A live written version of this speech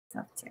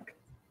Tough too.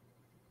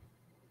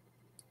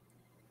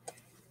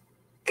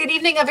 Good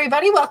evening,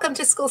 everybody. Welcome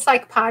to School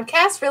Psych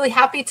Podcast. Really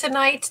happy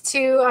tonight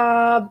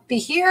to be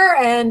here.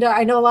 And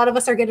I know a lot of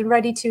us are getting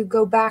ready to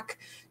go back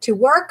to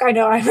work. I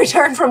know I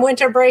return from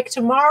winter break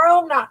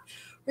tomorrow. I'm not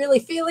really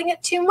feeling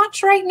it too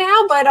much right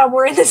now, but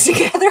we're in this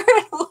together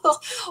and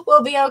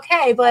we'll be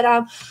okay. But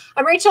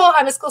I'm Rachel.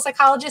 I'm a school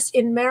psychologist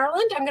in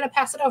Maryland. I'm going to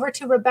pass it over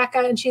to Rebecca,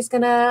 and she's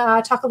going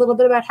to talk a little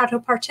bit about how to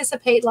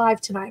participate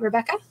live tonight.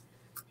 Rebecca?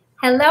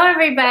 Hello,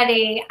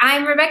 everybody.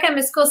 I'm Rebecca. I'm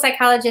a school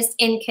psychologist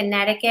in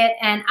Connecticut,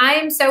 and I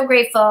am so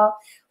grateful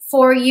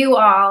for you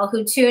all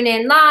who tune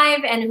in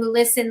live and who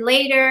listen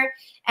later.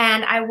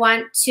 And I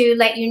want to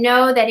let you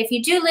know that if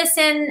you do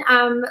listen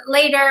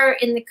later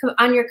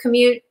on your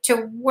commute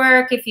to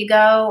work, if you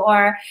go,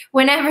 or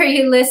whenever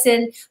you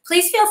listen,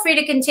 please feel free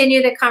to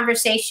continue the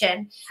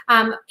conversation.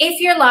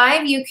 If you're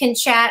live, you can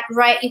chat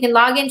right. You can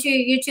log into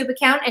your YouTube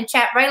account and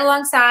chat right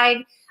alongside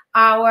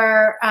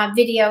our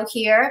video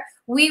here.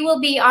 We will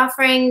be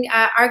offering,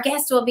 our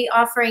guest will be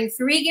offering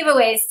 3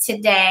 giveaways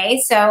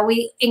today. So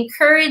we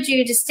encourage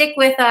you to stick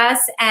with us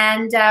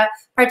and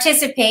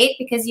participate,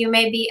 because you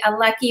may be a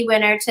lucky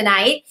winner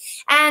tonight.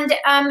 And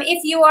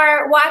if you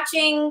are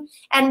watching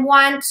and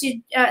want to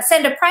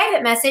send a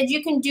private message,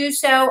 you can do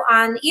so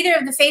on either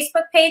of the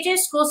Facebook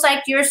pages, School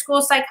Psych, Your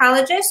School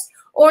Psychologist,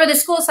 or the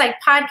School Psych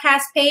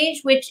podcast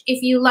page, which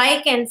if you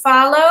like and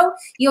follow,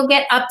 you'll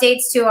get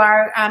updates to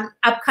our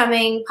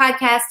upcoming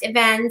podcast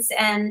events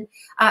and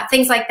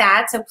things like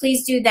that. So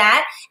please do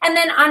that. And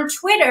then on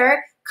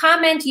Twitter,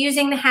 comment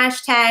using the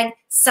hashtag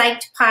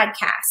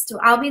 #PsychedPodcast.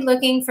 I'll be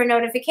looking for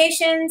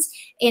notifications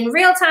in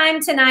real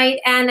time tonight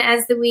and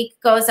as the week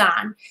goes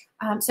on.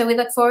 So we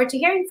look forward to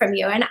hearing from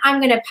you. And I'm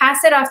going to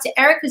pass it off to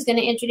Eric, who's going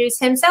to introduce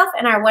himself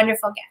and our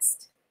wonderful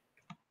guest.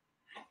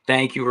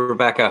 Thank you,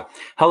 Rebecca.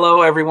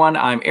 Hello, everyone.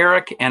 I'm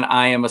Eric, and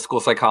I am a school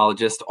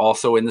psychologist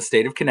also in the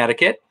state of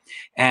Connecticut.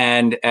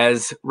 And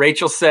as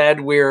Rachel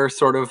said, we're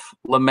sort of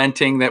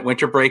lamenting that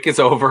winter break is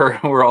over.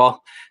 We're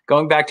all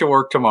going back to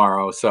work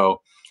tomorrow. So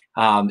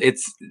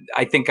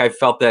I think I've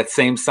felt that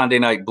same Sunday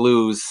night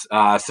blues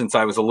since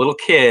I was a little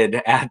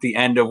kid at the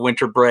end of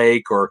winter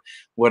break or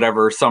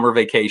whatever, summer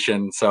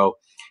vacation. So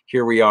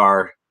here we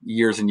are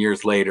years and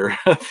years later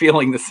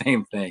feeling the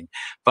same thing.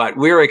 But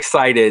we're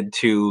excited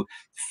to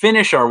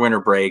finish our winter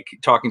break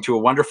talking to a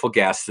wonderful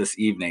guest this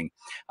evening.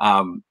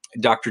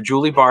 Dr.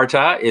 Julie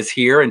Barta is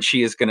here, and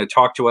she is going to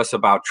talk to us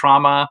about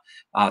trauma,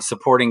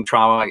 supporting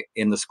trauma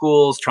in the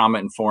schools,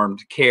 trauma-informed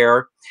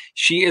care.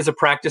 She is a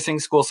practicing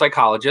school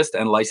psychologist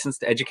and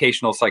licensed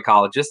educational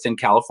psychologist in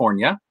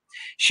California.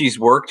 She's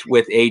worked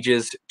with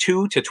ages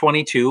 2 to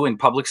 22 in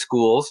public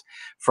schools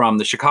from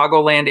the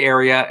Chicagoland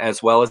area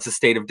as well as the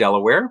state of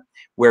Delaware,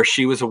 where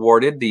she was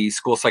awarded the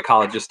School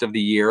Psychologist of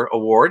the Year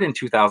award in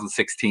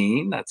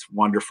 2016. That's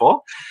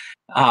wonderful.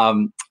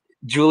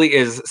 Julie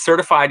is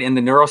certified in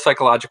the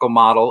neuropsychological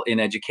model in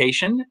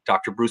education,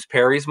 Dr. Bruce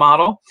Perry's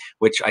model,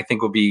 which I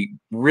think will be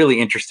really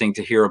interesting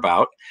to hear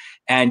about,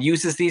 and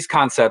uses these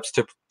concepts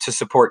to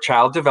support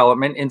child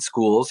development in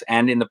schools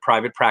and in the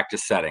private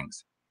practice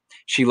settings.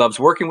 She loves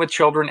working with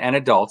children and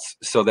adults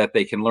so that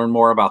they can learn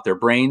more about their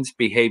brains,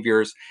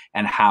 behaviors,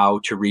 and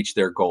how to reach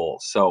their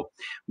goals. So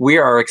we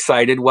are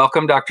excited.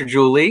 Welcome, Dr.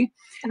 Julie.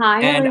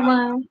 Hi,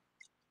 everyone.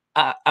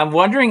 I'm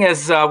wondering,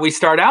 as we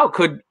start out,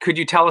 could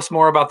you tell us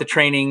more about the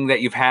training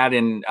that you've had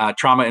in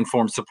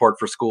trauma-informed support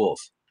for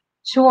schools?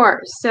 Sure.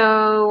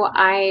 So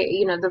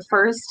the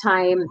first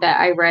time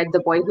that I read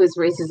The Boy Who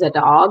Raises a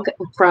Dog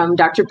from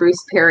Dr.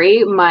 Bruce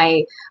Perry,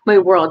 my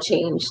world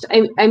changed.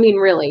 I mean,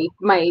 really,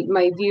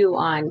 my view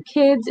on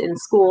kids in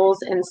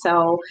schools. And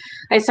so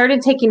I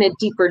started taking a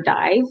deeper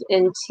dive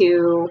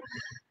into,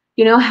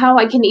 how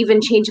I can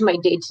even change my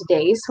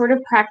day-to-day sort of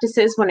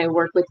practices when I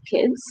work with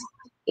kids.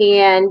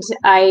 And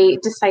I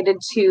decided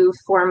to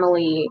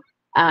formally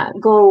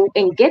go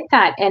and get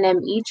that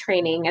NME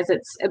training, as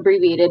it's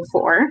abbreviated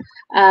for.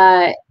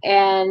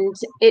 And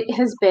it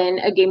has been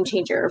a game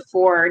changer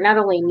for not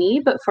only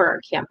me, but for our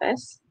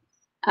campus.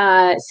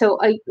 So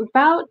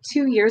about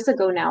 2 years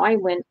ago now, I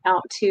went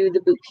out to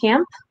the boot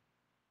camp.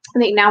 I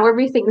think now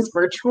everything's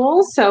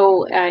virtual,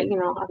 so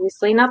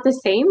obviously not the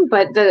same,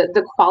 but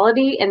the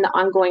quality and the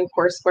ongoing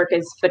coursework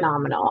is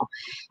phenomenal.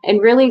 And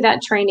really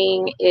that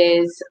training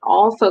is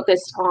all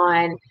focused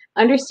on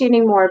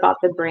understanding more about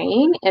the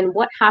brain and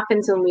what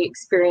happens when we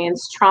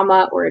experience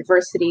trauma or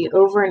adversity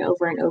over and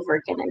over and over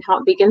again, and how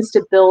it begins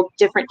to build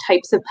different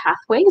types of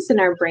pathways in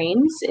our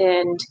brains,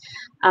 and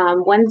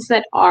ones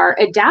that are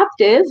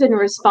adaptive and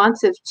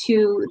responsive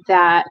to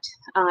that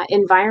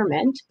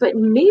environment, but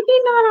maybe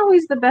not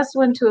always the best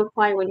one to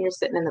apply when you're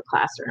sitting in the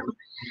classroom.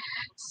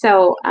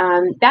 So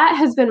that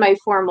has been my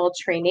formal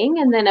training.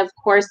 And then, of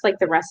course, like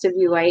the rest of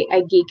you, I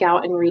geek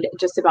out and read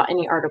just about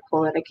any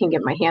article that I can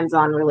get my hands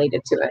on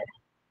related to it.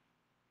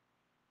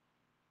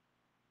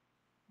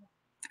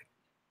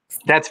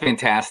 That's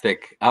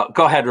fantastic.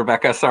 Go ahead,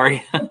 Rebecca.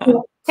 Sorry.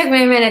 Took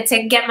me a minute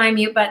to get my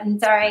mute button.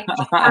 Sorry.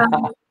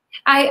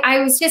 I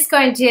was just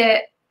going to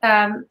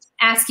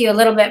ask you a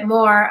little bit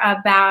more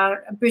about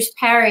Bruce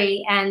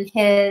Perry and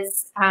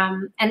his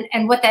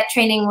and what that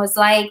training was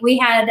like. We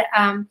had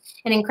an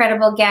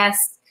incredible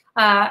guest,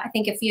 I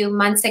think a few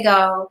months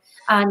ago,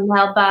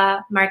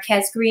 Nelba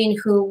Marquez Green,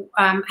 who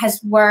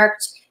has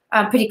worked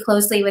pretty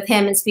closely with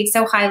him and speaks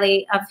so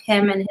highly of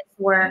him and his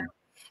work.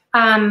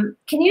 Can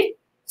you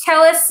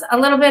tell us a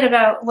little bit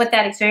about what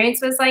that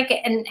experience was like,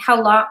 and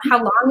how long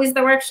is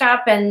the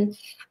workshop, and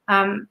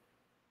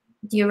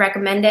do you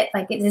recommend it?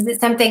 Like, is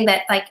it something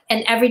that like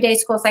an everyday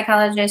school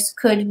psychologist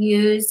could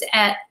use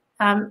at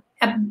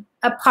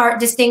apart,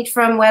 distinct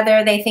from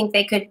whether they think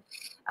they could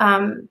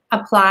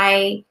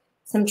apply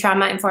some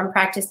trauma-informed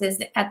practices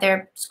at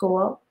their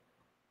school?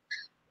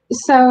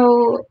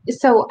 So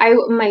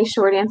my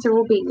short answer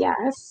will be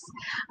yes,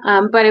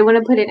 but I want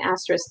to put an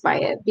asterisk by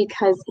it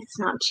because it's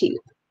not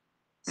cheap.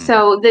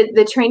 So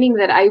the training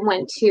that I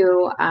went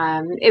to,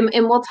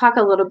 and we'll talk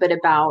a little bit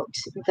about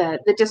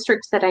the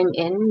district that I'm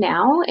in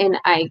now, and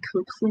I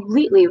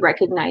completely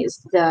recognize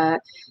the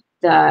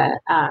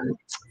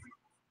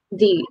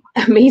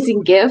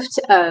amazing gift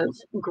of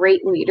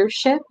great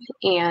leadership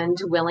and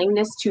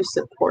willingness to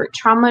support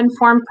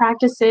trauma-informed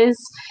practices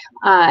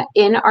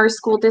in our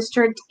school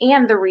district,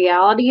 and the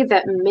reality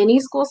that many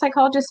school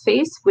psychologists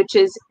face, which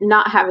is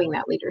not having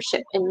that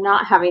leadership and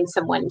not having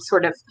someone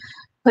sort of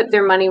put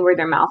their money where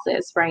their mouth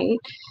is, right?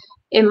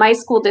 In my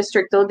school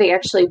district, though, they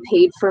actually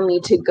paid for me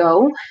to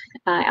go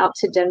out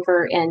to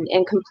Denver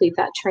and complete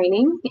that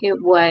training.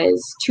 It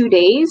was 2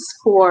 days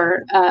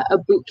for a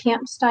boot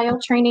camp style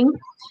training,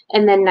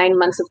 and then 9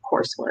 months of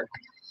coursework.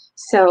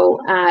 So,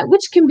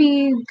 which can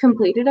be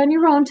completed on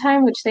your own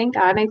time, which thank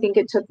God, I think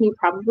it took me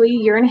probably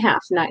a year and a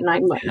half, not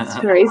 9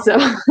 months, right? So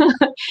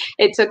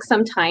it took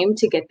some time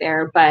to get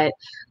there, but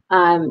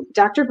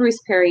Dr. Bruce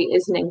Perry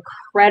is an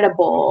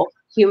incredible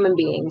human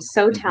being,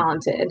 so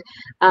talented,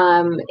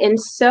 and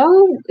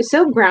so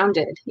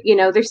grounded. You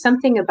know, there's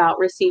something about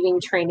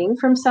receiving training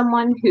from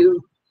someone who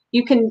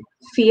you can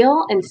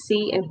feel and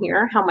see and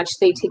hear how much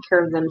they take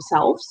care of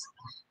themselves.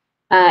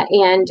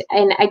 And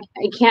I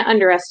can't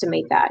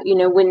underestimate that. You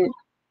know, when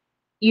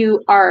you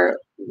are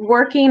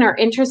working or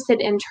interested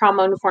in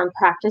trauma-informed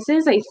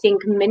practices, I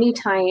think many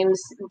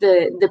times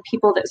the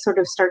people that sort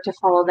of start to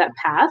follow that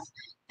path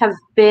have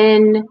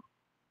been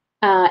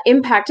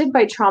impacted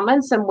by trauma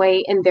in some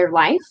way in their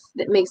life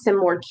that makes them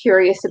more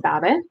curious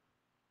about it.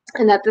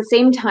 And at the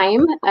same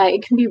time,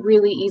 it can be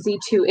really easy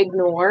to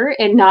ignore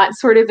and not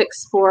sort of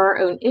explore our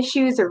own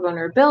issues or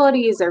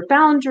vulnerabilities or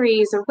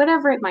boundaries or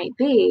whatever it might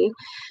be.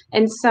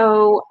 And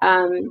so,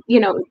 you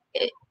know,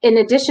 in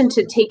addition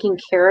to taking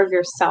care of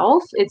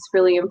yourself, it's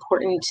really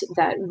important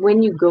that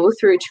when you go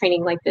through a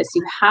training like this,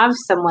 you have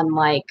someone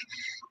like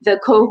the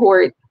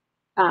cohort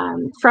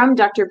from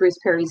Dr. Bruce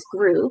Perry's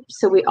group.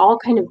 So we all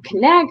kind of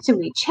connect and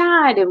we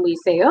chat and we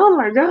say, oh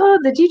my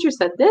God, the teacher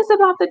said this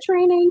about the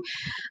training,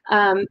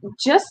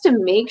 just to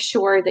make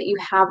sure that you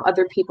have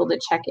other people to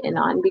check in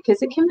on,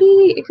 because it can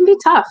be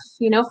tough,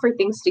 you know, for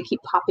things to keep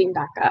popping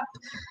back up.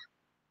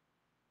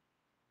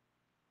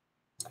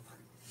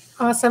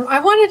 Awesome. I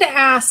wanted to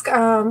ask,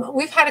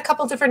 we've had a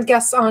couple different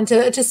guests on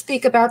to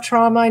speak about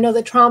trauma. I know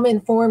that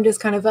trauma-informed is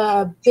kind of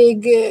a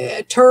big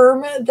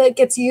term that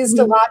gets used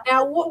a lot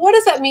now. What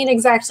does that mean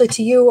exactly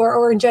to you,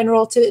 or in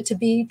general to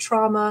be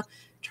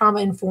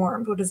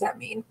trauma-informed? What does that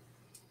mean?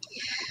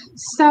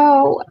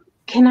 So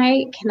can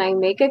I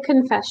make a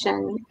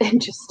confession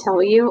and just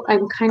tell you,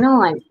 I'm kind of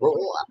like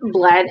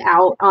bled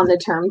out on the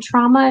term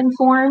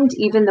trauma-informed,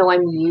 even though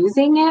I'm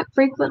using it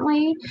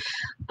frequently.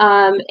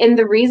 And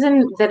the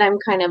reason that I'm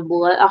kind of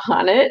bled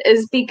on it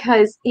is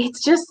because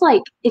it's just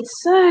like, it's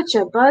such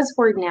a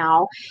buzzword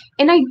now.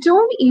 And I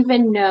don't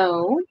even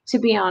know, to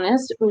be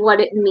honest, what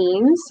it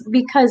means,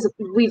 because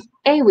we've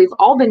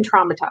all been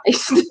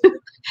traumatized.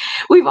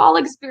 We've all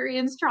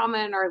experienced trauma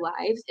in our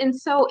lives. And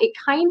so it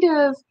kind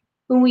of,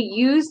 when we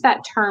use that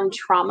term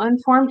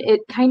trauma-informed, it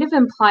kind of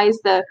implies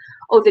the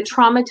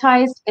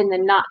traumatized and the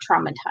not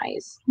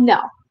traumatized. No.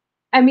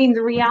 I mean,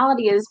 the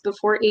reality is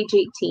before age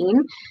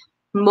 18,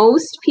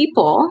 most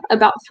people,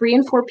 about 3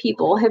 in 4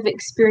 people, have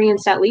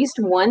experienced at least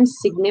one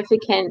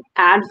significant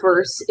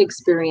adverse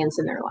experience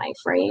in their life,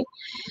 right?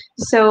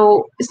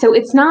 So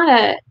it's not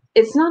a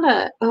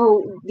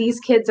oh, these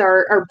kids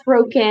are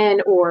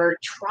broken or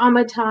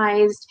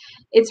traumatized.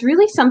 It's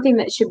really something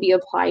that should be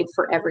applied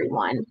for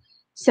everyone.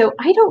 So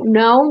I don't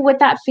know what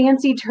that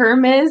fancy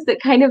term is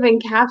that kind of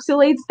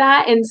encapsulates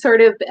that and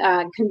sort of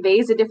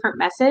conveys a different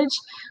message.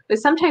 But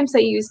sometimes I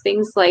use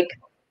things like,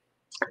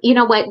 you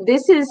know what,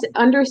 this is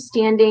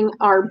understanding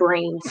our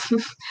brains,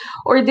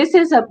 or this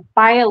is a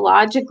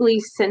biologically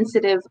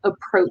sensitive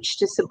approach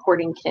to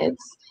supporting kids.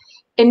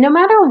 And no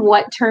matter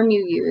what term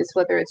you use,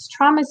 whether it's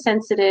trauma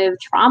sensitive,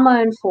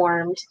 trauma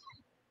informed,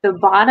 the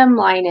bottom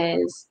line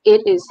is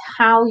it is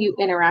how you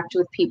interact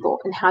with people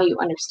and how you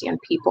understand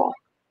people.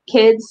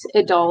 Kids,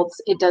 adults,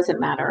 it doesn't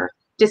matter.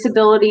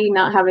 Disability,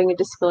 not having a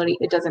disability,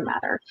 it doesn't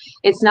matter.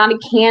 It's not a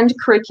canned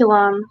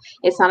curriculum.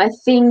 It's not a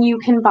thing you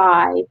can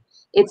buy.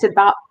 It's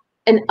about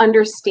an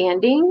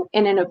understanding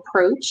and an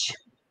approach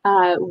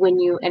when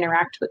you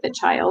interact with a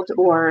child,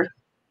 or,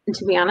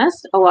 to be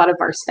honest, a lot of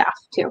our staff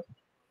too.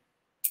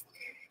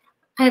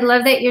 I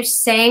love that you're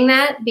saying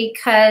that,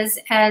 because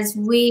as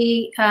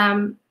we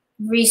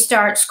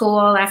restart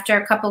school after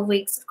a couple of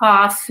weeks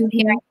off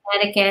here in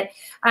Connecticut,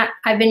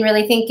 I've been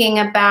really thinking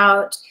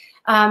about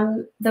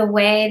the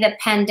way the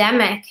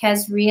pandemic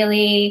has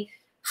really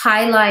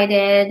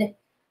highlighted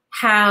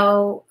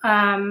how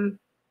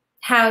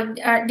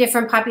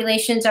different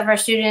populations of our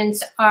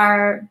students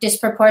are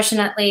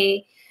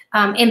disproportionately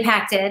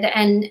impacted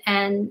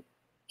and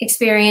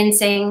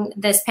experiencing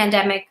this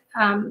pandemic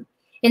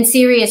in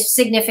serious,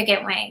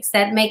 significant ways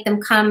that make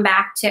them come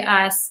back to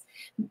us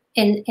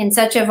in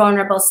such a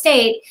vulnerable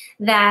state,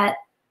 that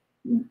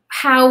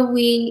how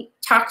we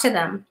talk to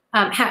them,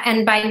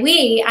 and by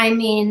we, I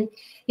mean,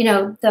 you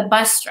know, the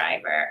bus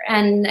driver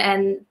and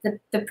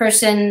the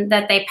person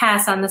that they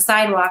pass on the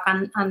sidewalk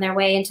on their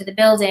way into the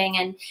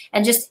building,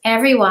 and just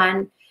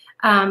everyone.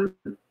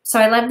 So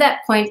I love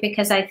that point,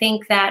 because I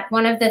think that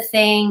one of the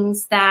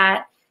things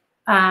that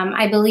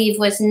I believe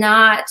was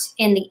not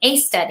in the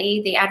ACE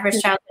study, the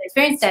Adverse Childhood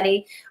Experience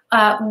study,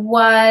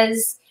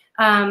 was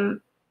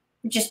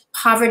just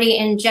poverty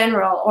in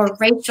general, or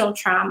racial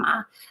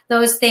trauma.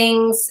 Those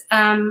things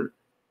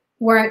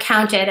weren't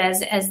counted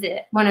as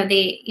one of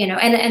the, you know,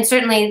 and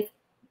certainly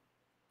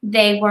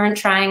they weren't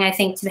trying, I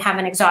think, to have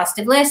an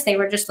exhaustive list. They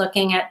were just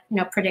looking at, you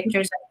know,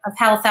 predictors of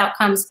health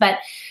outcomes. But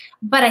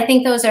I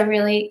think those are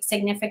really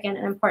significant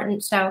and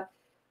important. So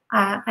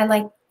I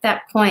like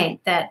that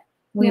point, that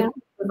we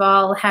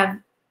all have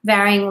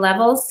varying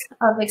levels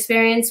of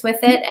experience with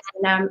it,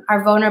 and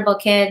our vulnerable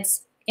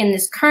kids in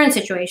this current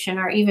situation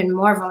are even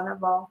more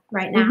vulnerable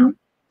right now.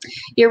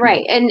 You're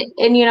right. And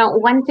you know,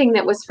 one thing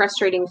that was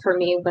frustrating for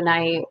me when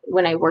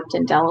I worked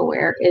in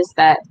Delaware is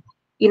that,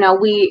 you know,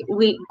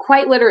 we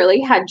quite literally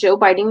had Joe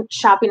Biden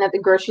shopping at the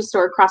grocery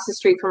store across the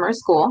street from our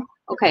school.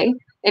 Okay.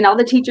 And all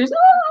the teachers,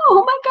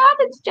 oh my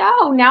God, it's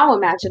Joe. Now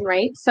imagine,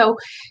 right? So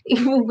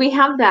we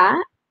have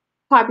that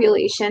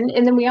population.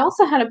 And then we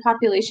also had a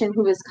population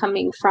who was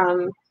coming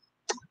from,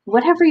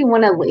 whatever you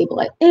want to label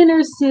it,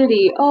 inner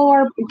city,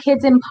 our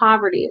kids in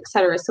poverty,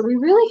 etc. So we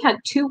really had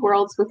two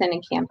worlds within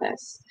a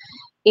campus.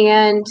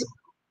 And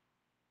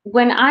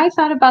when I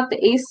thought about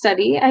the ACE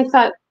study, I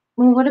thought,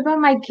 well, what about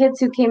my kids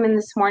who came in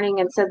this morning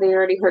and said they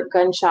already heard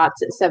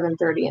gunshots at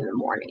 7:30 in the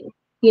morning?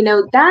 You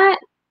know, that,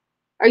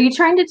 are you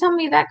trying to tell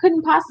me that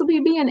couldn't possibly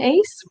be an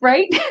ACE,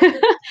 right?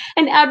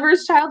 An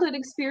adverse childhood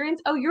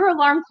experience? Oh, your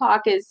alarm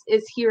clock is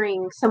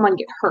hearing someone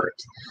get hurt.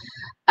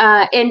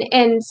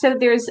 And so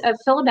there's a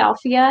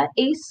Philadelphia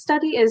ACE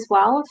study as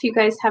well, if you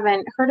guys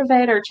haven't heard of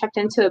it or checked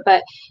into it.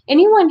 But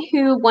anyone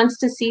who wants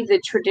to see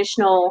the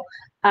traditional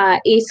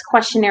ACE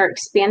questionnaire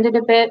expanded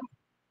a bit,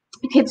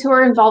 kids who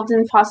are involved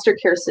in foster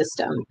care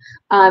system,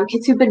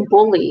 kids who've been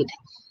bullied,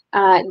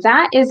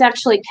 that is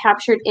actually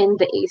captured in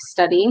the ACE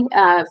study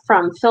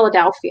from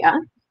Philadelphia.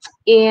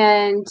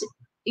 And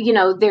you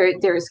know,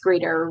 there's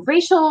greater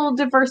racial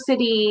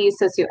diversity,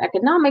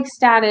 socioeconomic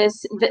status,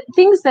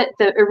 things that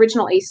the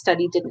original ACE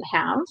study didn't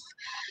have.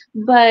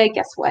 But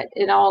guess what?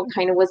 It all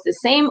kind of was the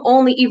same,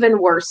 only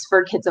even worse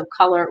for kids of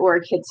color or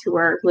kids who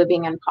are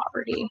living in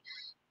poverty.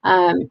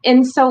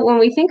 And so when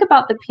we think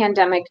about the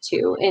pandemic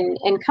too,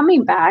 and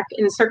coming back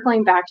and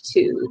circling back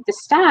to the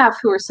staff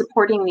who are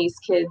supporting these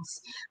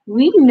kids,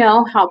 we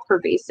know how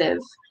pervasive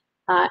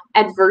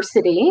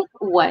adversity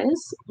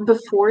was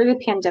before the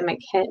pandemic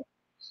hit.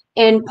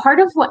 And part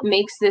of what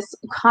makes this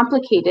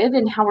complicated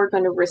and how we're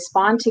going to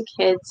respond to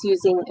kids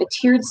using a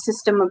tiered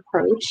system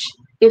approach,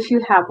 if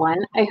you have one,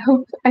 I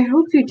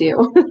hope you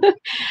do,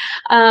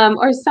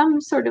 or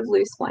some sort of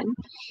loose one,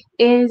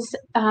 is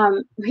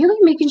really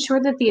making sure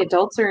that the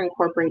adults are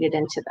incorporated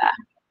into that.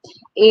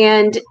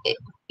 And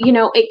you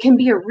know, it can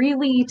be a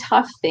really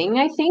tough thing,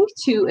 I think,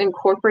 to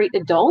incorporate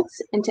adults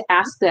and to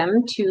ask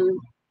them to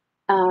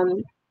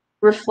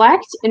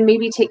reflect and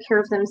maybe take care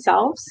of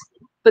themselves.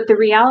 But the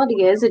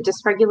reality is, a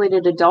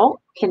dysregulated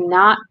adult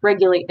cannot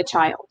regulate a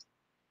child.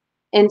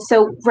 And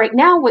so right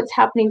now, what's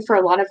happening for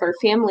a lot of our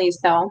families,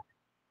 though,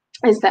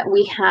 is that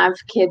we have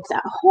kids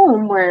at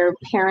home where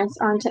parents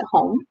aren't at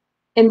home.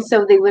 And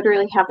so they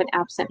literally have an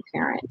absent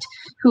parent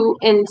who,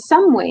 in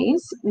some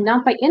ways,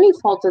 not by any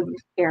fault of the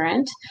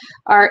parent,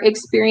 are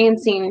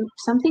experiencing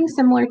something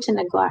similar to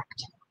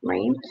neglect.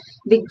 Right?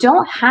 They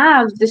don't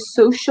have the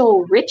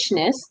social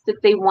richness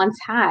that they once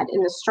had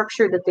and the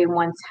structure that they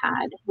once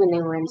had when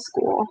they were in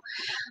school.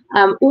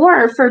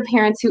 Or for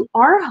parents who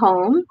are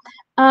home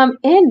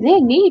and they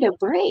need a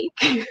break,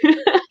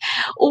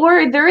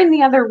 or they're in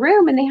the other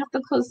room and they have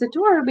to close the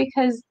door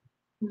because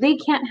they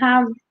can't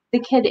have the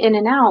kid in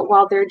and out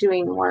while they're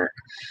doing work.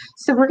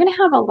 So we're going to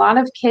have a lot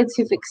of kids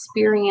who've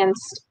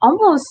experienced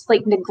almost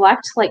like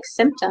neglect-like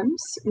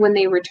symptoms when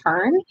they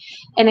return.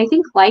 And I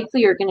think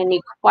likely are going to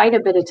need quite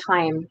a bit of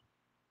time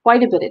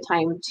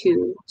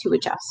to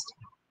adjust.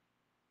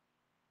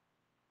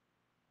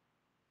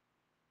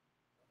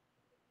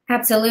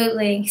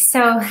 Absolutely.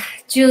 So,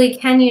 Julie,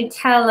 can you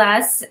tell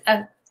us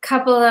a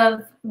couple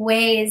of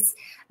ways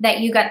that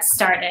you got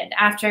started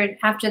after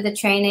the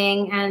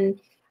training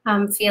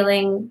and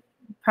feeling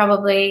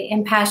probably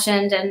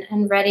impassioned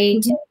and ready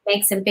to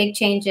make some big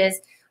changes?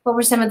 What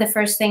were some of the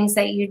first things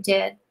that you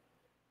did?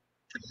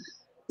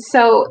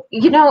 So,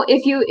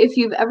 if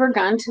you've ever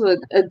gone to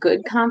a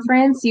good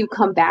conference, you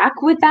come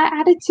back with that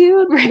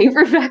attitude, right,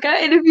 Rebecca?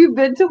 And if you've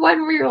been to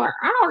one where you're like,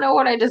 I don't know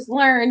what I just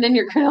learned, and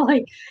you're kind of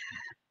like,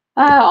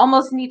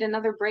 almost need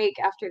another break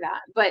after that.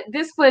 But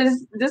this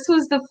was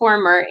the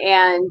former,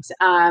 and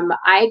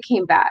I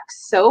came back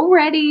so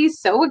ready,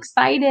 so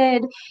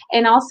excited,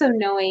 and also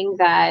knowing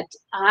that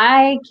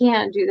I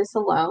can't do this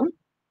alone.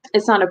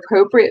 It's not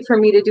appropriate for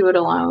me to do it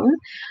alone,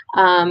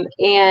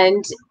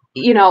 and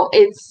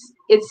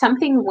it's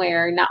something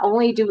where not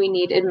only do we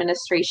need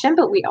administration,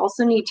 but we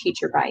also need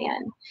teacher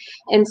buy-in.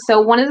 And so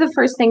one of the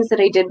first things that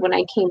I did when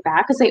I came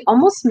back is I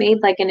almost made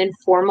like an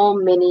informal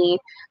mini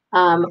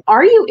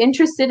are you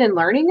interested in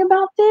learning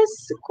about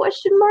this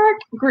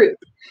group,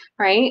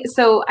 right?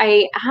 So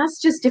I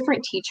asked just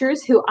different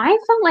teachers who I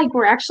felt like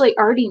were actually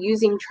already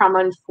using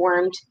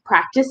trauma-informed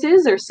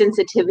practices or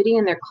sensitivity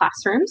in their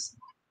classrooms.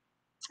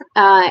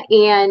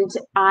 And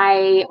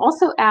I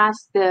also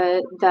asked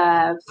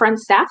the front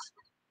staff,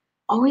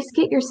 always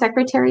get your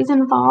secretaries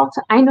involved.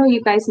 I know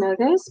you guys know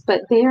this,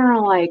 but they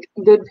are like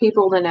good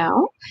people to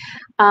know.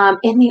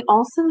 And they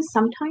also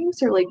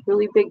sometimes are like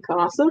really big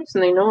gossips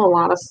and they know a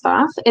lot of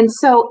stuff. And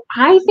so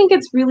I think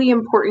it's really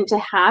important to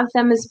have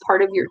them as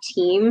part of your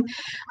team,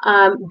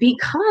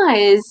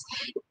 because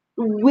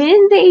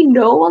when they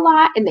know a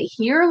lot and they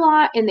hear a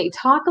lot and they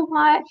talk a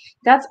lot,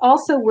 that's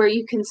also where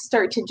you can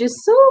start to just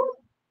so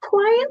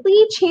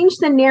quietly change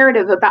the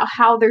narrative about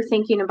how they're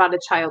thinking about a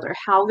child or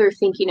how they're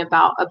thinking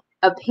about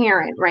a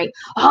parent, right?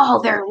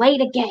 Oh, they're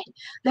late again.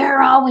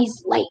 They're always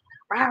late.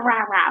 Rah,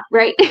 rah, rah,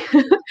 right?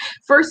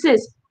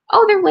 Versus,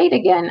 oh, they're late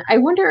again. I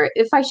wonder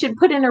if I should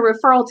put in a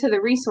referral to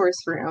the resource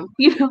room.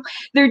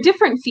 There are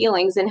different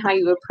feelings in how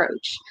you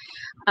approach.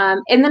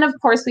 And then, of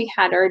course, we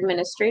had our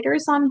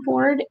administrators on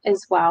board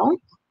as well.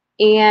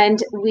 And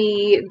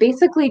we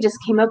basically just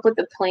came up with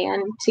a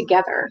plan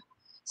together.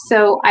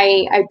 So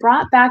I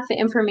brought back the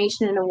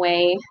information in a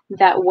way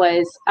that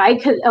I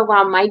could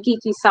allow my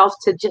geeky self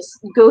to just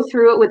go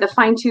through it with a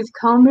fine-tooth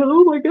comb.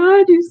 Oh my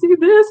God, do you see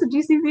this? And do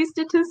you see these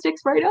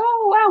statistics, right?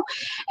 Oh, wow.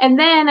 And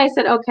then I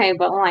said, okay,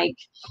 but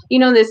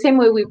the same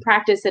way we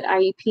practice at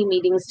IEP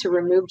meetings to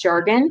remove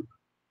jargon,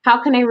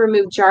 how can I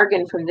remove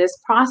jargon from this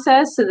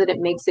process so that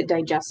it makes it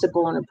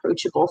digestible and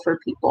approachable for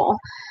people?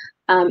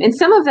 And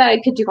some of that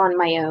I could do on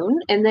my own.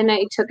 And then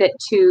I took it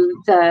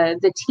to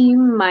the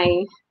team,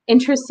 my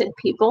interested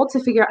people,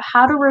 to figure out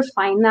how to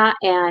refine that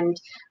and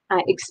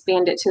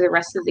expand it to the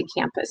rest of the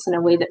campus in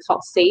a way that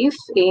felt safe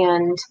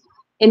and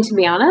to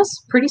be honest,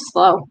 pretty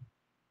slow.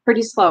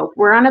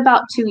 We're on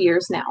about 2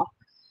 years now.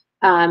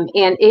 And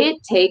it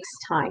takes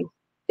time.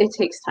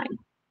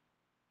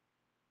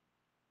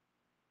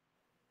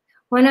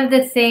 One of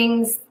the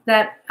things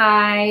that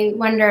I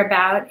wonder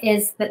about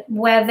is that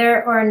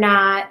whether or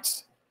not,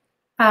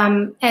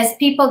 as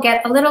people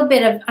get a little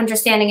bit of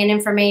understanding and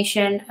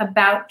information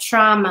about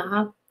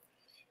trauma,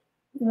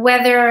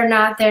 whether or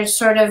not there's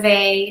sort of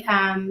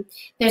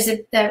there's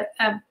a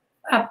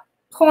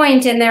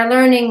point in their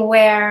learning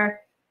where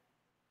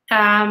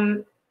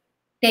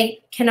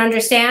they can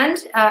understand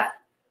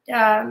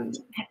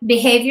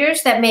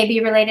behaviors that may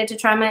be related to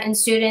trauma in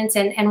students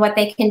and what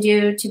they can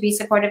do to be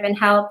supportive and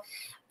help.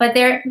 But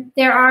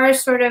there are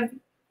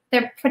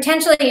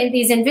potentially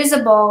these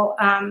invisible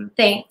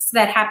things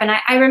that happen.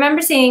 I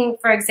remember seeing,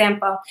 for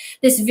example,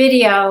 this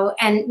video,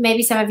 and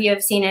maybe some of you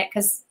have seen it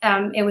because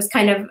it was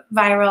kind of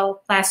viral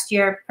last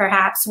year,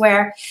 perhaps,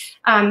 where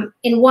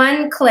in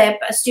one clip,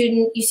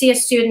 you see a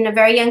student, a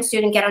very young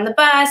student, get on the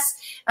bus,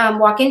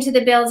 walk into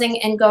the building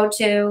and go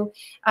to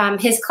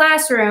his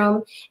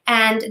classroom.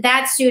 And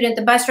that student,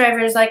 the bus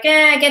driver is like,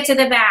 get to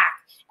the back.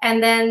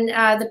 And then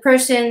the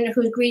person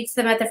who greets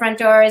them at the front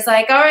door is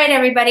like, all right,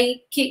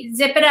 everybody,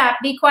 zip it up,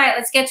 be quiet,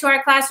 let's get to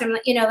our classroom.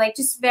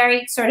 Just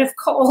very sort of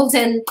cold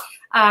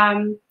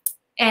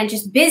and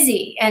just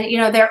busy. And,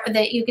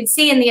 you could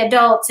see in the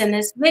adults in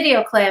this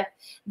video clip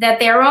that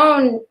their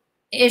own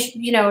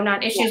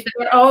not issues, but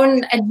their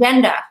own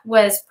agenda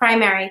was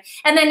primary.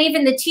 And then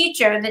even the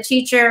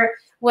teacher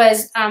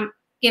was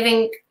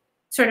giving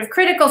sort of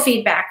critical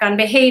feedback on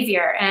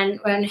behavior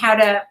and how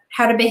to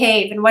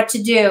behave and what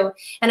to do.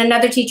 And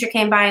another teacher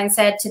came by and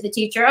said to the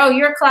teacher, oh,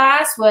 your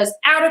class was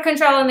out of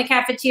control in the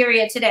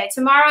cafeteria today.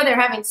 Tomorrow they're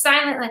having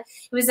silent. It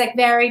was like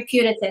very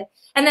punitive.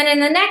 And then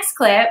in the next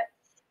clip,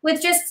 with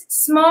just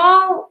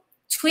small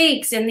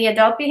tweaks in the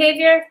adult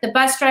behavior, the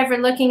bus driver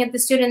looking at the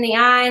student in the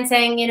eye and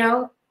saying,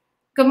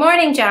 good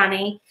morning,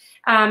 Johnny.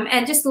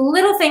 And just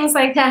little things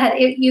like that,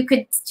 you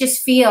could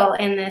just feel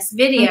in this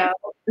video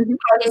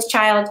how this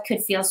child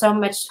could feel so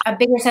much, a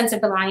bigger sense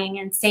of belonging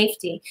and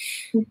safety.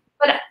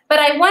 But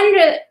I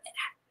wonder,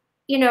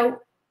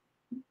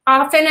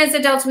 often as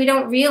adults, we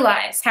don't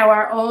realize how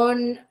our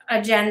own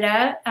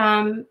agenda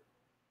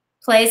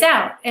plays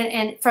out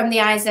and from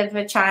the eyes of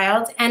a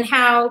child, and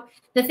how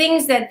the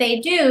things that they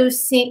do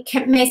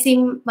may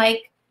seem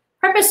like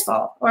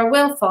purposeful or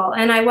willful.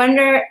 And I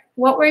wonder,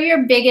 what were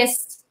your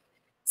biggest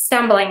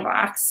stumbling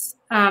blocks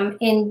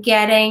in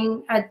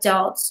getting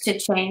adults to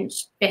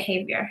change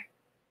behavior?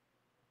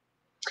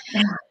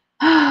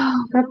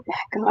 Oh,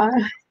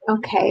 Rebecca.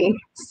 Okay,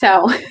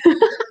 so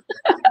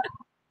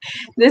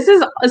this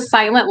is a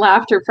silent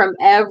laughter from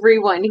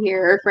everyone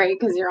here, right?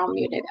 Because you're all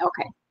muted.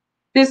 Okay,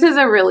 this is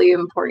a really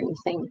important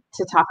thing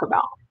to talk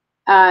about.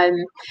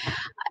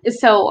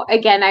 So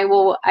again, I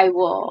will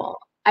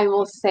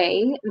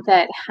say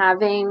that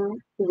having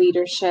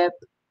leadership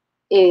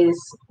is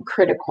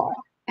critical.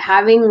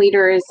 Having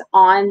leaders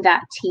on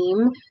that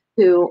team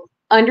who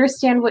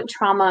understand what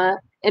trauma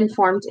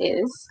informed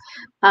is,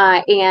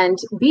 and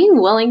being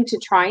willing to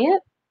try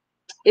it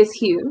is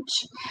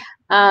huge.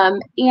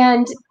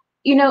 And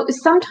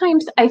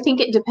sometimes I think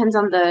it depends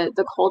on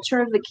the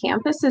culture of the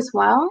campus as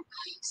well.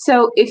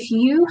 So if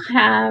you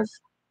have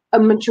a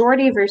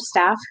majority of your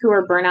staff who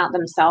are burnout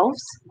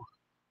themselves,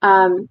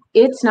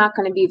 it's not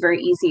going to be very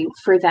easy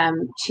for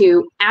them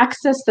to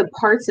access the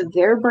parts of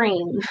their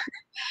brain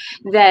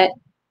that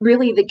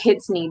really the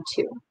kids need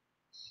to.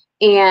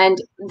 And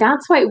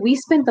that's why we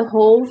spent the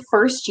whole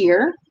first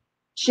year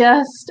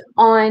just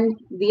on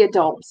the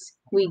adults.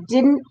 We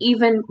didn't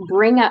even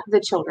bring up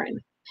the children.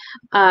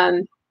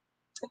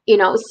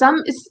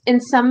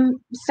 Some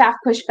staff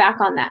push back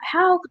on that.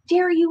 How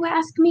dare you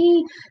ask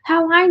me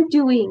how I'm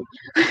doing,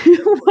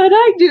 what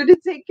I do to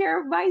take care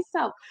of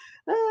myself?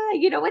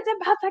 It's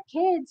about the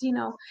kids,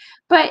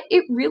 but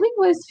it really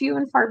was few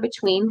and far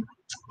between.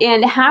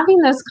 And having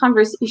those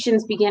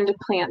conversations began to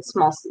plant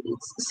small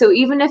seeds. So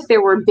even if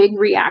there were big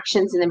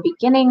reactions in the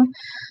beginning,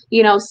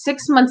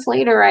 6 months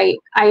later, I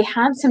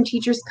had some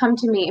teachers come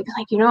to me and be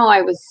like,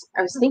 I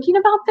was thinking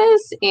about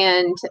this,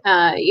 and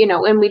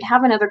and we'd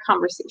have another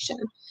conversation.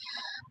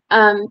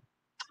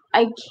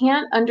 I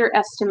can't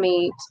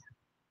underestimate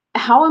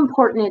how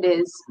important it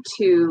is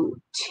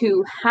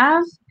to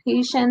have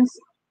patience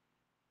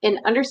and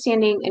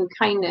understanding and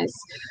kindness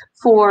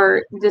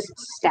for the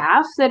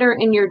staff that are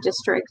in your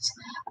district,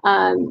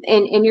 and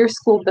in your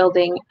school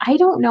building. I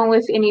don't know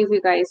if any of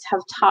you guys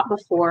have taught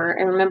before.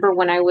 I remember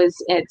when I was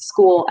at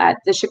school at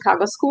the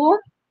Chicago school,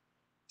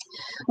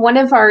 one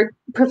of our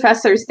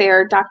professors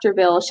there, Dr.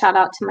 Bill, shout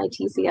out to my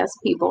TCS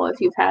people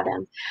if you've had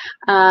him,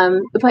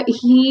 but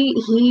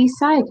he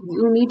said,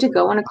 you need to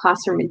go in a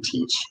classroom and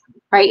teach.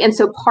 Right. And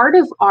so part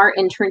of our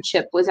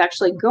internship was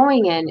actually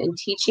going in and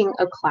teaching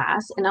a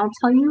class. And I'll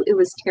tell you, it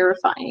was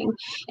terrifying.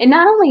 And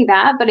not only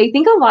that, but I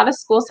think a lot of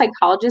school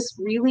psychologists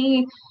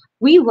really,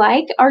 we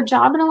like our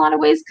job in a lot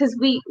of ways because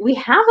we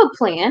have a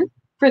plan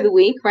for the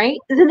week, right?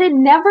 And it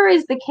never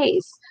is the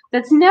case.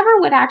 That's never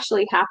what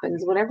actually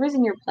happens, whatever's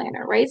in your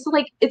planner, right? So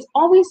it's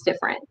always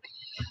different.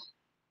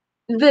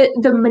 The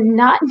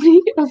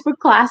monotony of a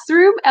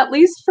classroom, at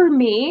least for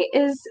me,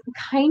 is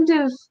kind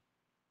of,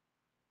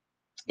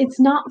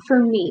 it's not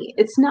for me.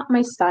 It's not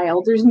my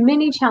style. There's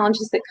many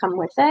challenges that come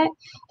with it.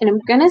 And I'm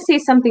going to say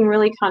something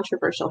really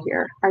controversial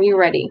here. Are you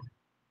ready?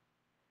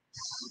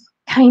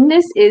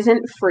 Kindness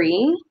isn't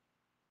free.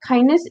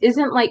 Kindness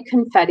isn't like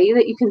confetti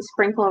that you can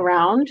sprinkle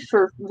around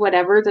for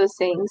whatever those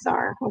things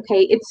are.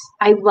 Okay.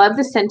 I love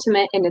the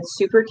sentiment, and it's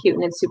super cute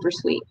and it's super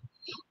sweet.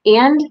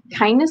 And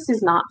kindness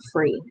is not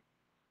free.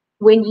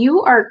 When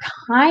you are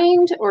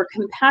kind or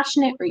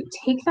compassionate, or you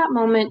take that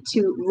moment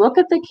to look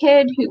at the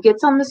kid who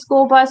gets on the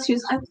school bus,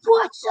 who's like,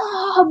 what's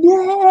up?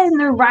 And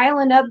they're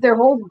riling up their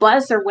whole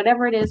bus or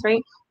whatever it is,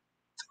 right?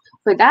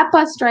 For that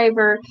bus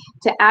driver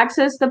to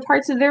access the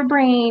parts of their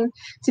brain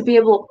to be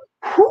able,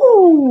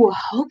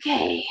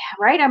 okay,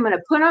 right? I'm going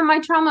to put on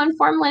my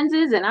trauma-informed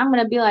lenses and I'm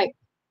going to be like,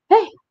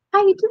 hey,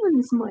 how you doing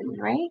this morning,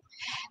 right?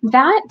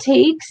 That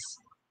takes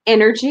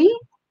energy.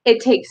 It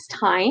takes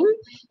time,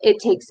 it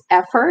takes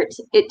effort,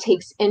 it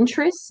takes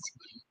interest.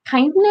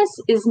 Kindness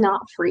is not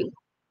free.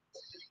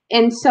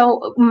 And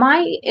so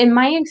in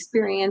my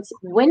experience,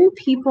 when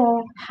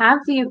people have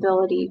the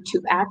ability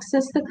to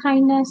access the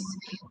kindness,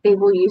 they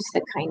will use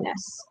the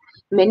kindness.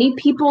 Many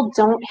people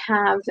don't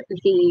have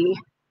the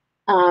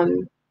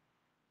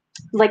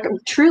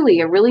truly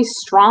a really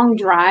strong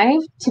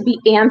drive to be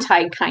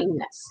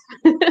anti-kindness,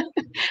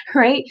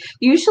 right?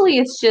 Usually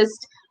it's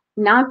just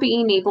not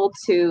being able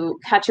to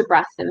catch a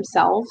breath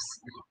themselves.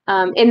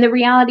 And the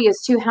reality is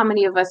too, how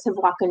many of us have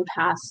walked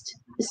past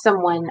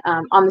someone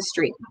on the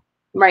street,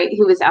 right,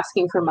 who was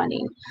asking for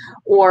money,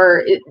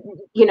 or,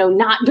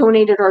 not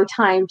donated our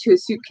time to a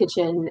soup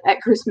kitchen at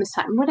Christmas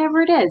time,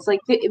 whatever it is.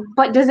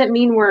 But does it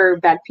mean we're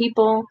bad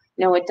people?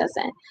 No, it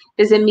doesn't.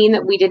 Does it mean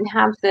that we didn't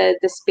have the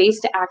space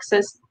to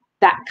access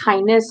that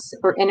kindness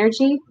or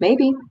energy?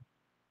 Maybe.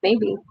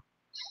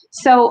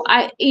 So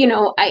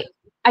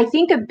I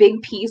think a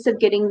big piece of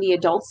getting the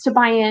adults to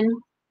buy in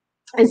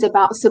is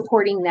about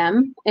supporting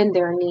them and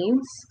their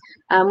needs,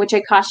 which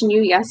I caution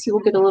you, yes, you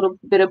will get a little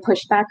bit of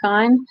pushback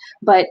on,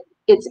 but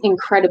it's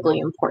incredibly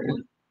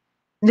important.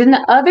 Then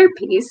the other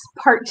piece,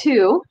 part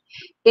two,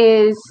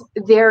 is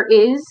there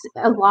is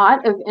a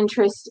lot of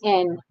interest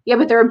in, yeah,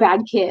 but they're a bad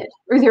kid,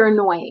 or they're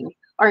annoying,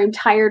 or I'm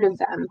tired of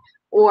them,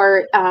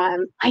 Or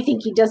I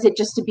think he does it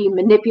just to be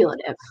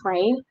manipulative,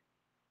 right?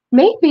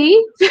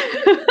 Maybe,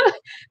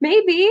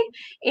 maybe.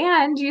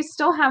 And you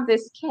still have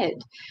this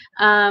kid.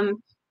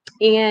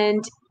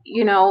 And,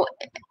 you know,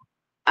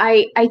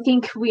 I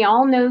think we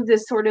all know the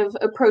sort of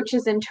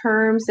approaches in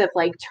terms of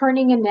like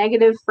turning a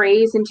negative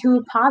phrase into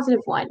a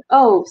positive one.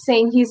 Oh,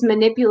 saying he's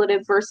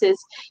manipulative versus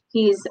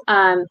he's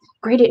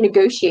great at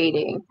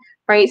negotiating,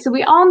 right? So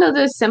we all know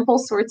those simple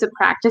sorts of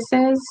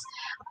practices.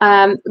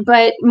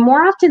 But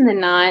more often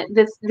than not,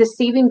 the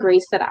saving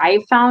grace that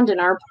I've found in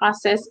our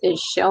process is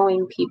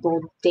showing people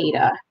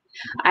data.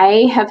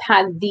 I have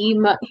had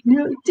the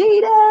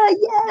data,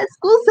 yes,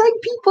 school psych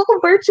people,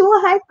 virtual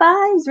high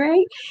fives,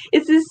 right?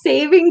 It's a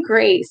saving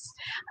grace.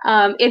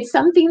 It's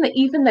something that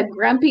even the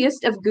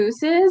grumpiest of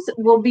gooses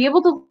will be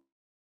able to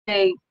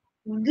say,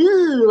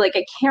 like,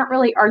 I can't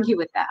really argue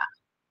with that,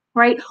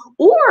 right?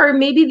 Or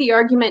maybe the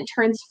argument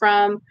turns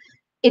from,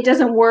 it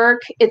doesn't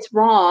work, it's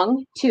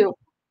wrong, to,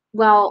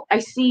 well, I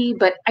see,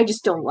 but I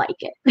just don't like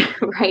it,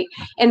 right?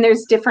 And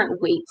there's different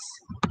weights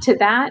to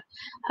that,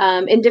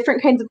 and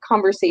different kinds of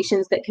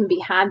conversations that can be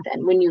had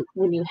then when you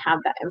have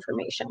that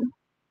information.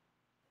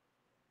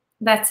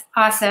 That's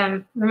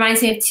awesome.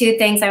 Reminds me of two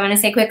things I want to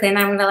say quickly, and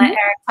then I'm going to let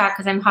Eric talk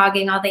because I'm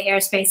hogging all the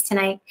airspace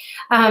tonight.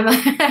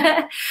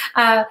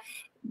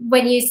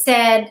 When you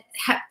said,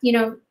 you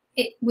know,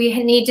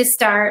 we need to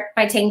start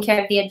by taking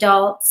care of the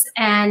adults,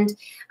 and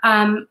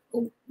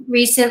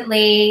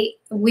recently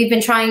we've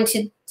been trying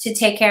to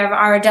take care of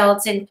our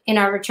adults in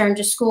our return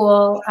to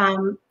school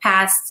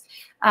past,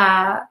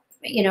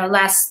 you know,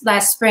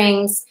 last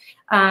spring's,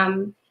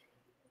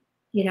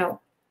 you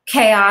know,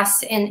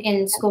 chaos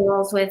in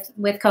schools with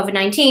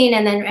COVID-19,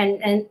 and then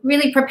and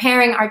really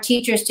preparing our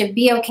teachers to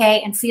be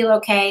okay and feel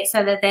okay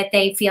so that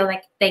they feel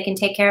like they can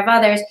take care of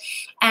others.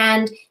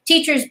 And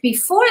teachers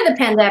before the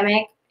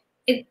pandemic,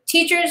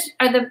 teachers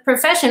are the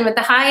profession with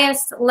the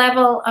highest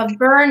level of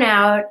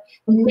burnout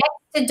next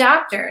to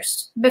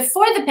doctors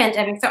before the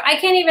pandemic. So I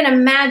can't even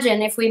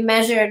imagine if we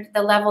measured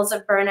the levels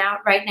of burnout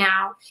right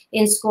now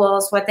in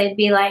schools, what they'd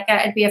be like.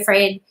 I'd be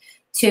afraid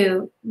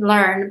to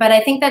learn. But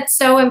I think that's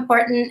so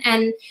important.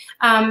 And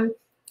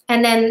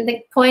then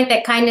the point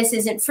that kindness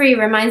isn't free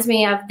reminds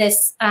me of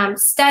this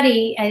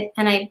study,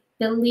 and I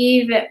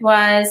believe it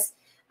was,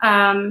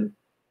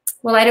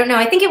 well, I don't know.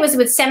 I think it was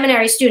with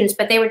seminary students,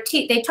 but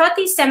they taught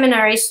these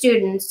seminary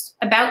students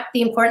about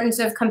the importance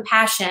of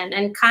compassion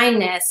and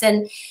kindness,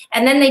 and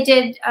then they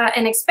did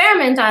an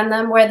experiment on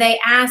them where they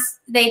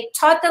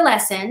taught the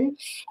lesson,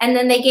 and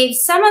then they gave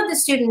some of the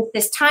students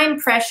this time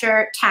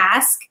pressure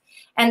task,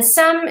 and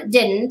some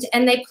didn't,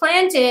 and they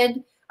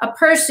planted a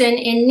person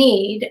in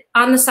need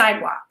on the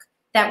sidewalk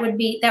that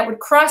would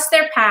cross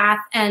their path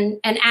and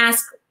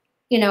ask,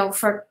 you know,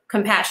 for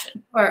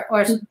compassion or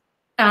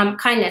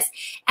kindness.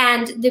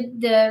 And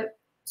the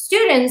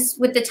students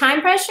with the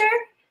time pressure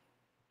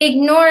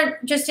ignored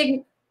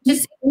the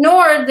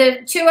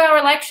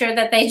 2-hour lecture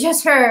that they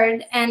just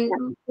heard, and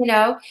you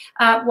know,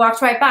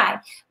 walked right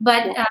by.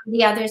 But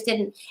the others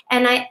didn't.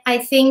 And I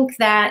think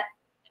that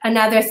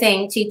another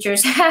thing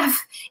teachers have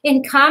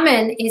in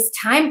common is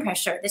time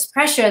pressure. This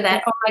pressure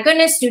that, oh my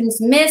goodness, students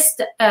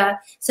missed a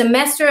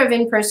semester of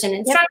in-person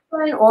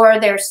instruction, or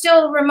they're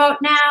still remote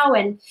now,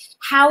 and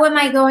how am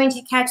I going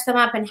to catch them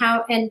up?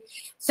 And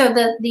so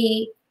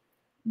the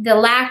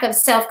lack of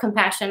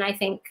self-compassion, I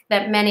think,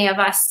 that many of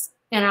us,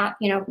 you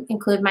know,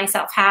 include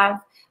myself,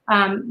 have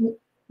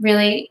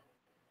really,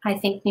 I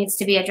think, needs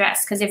to be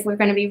addressed. Because if we're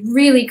going to be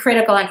really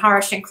critical and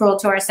harsh and cruel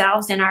to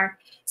ourselves in our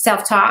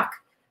self-talk,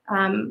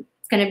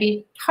 it's going to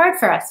be hard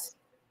for us.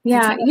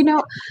 Yeah, you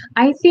know,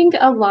 I think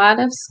a lot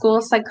of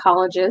school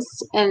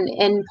psychologists, and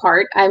in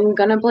part, I'm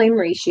going to blame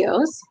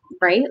ratios,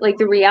 right? Like,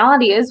 the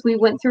reality is we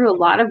went through a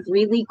lot of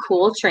really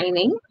cool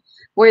training,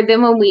 where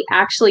then when we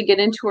actually get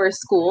into our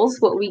schools,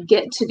 what we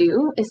get to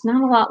do is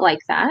not a lot like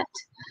that.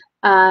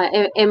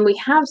 And we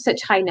have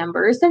such high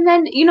numbers. And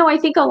then, you know, I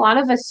think a lot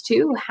of us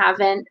too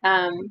haven't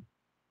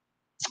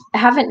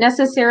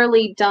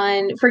necessarily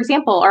done, for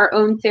example, our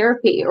own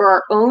therapy or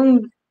our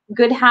own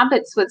good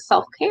habits with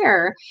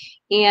self-care.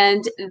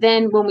 And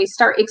then when we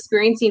start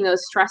experiencing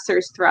those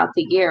stressors throughout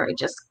the year, it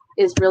just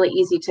is really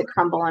easy to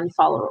crumble and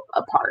fall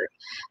apart.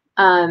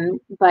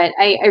 But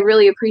I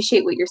really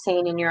appreciate what you're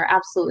saying, and you're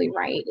absolutely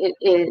right. It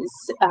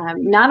is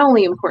not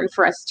only important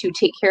for us to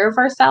take care of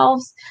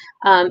ourselves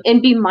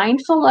and be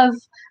mindful of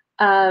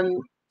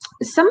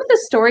some of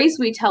the stories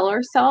we tell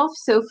ourselves.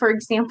 So, for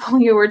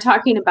example, you were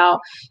talking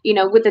about, you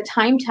know, with the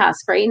time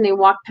task, right? And they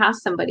walk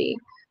past somebody.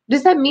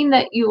 Does that mean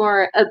that you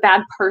are a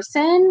bad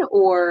person,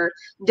 or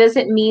does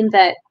it mean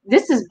that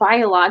this is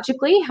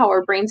biologically how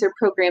our brains are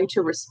programmed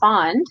to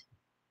respond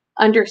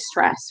under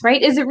stress,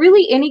 right? Is it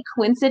really any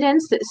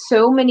coincidence that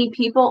so many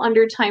people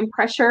under time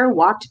pressure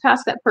walked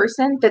past that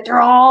person, that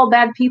they're all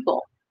bad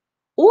people?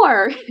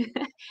 Or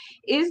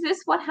is this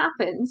what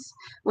happens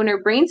when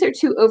our brains are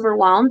too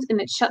overwhelmed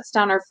and it shuts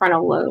down our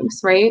frontal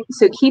lobes, right?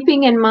 So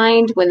keeping in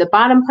mind, when the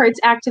bottom part's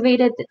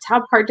activated, the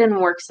top part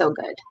didn't work so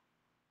good.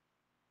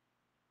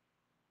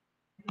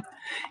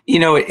 You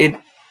know, it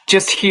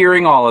just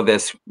hearing all of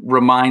this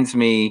reminds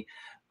me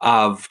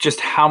of just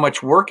how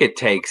much work it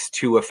takes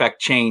to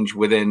affect change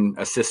within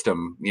a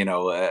system,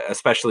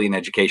 especially an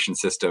education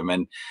system,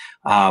 and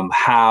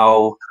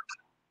how,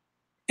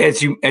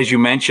 as you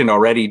mentioned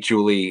already,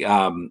 Julie,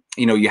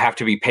 you have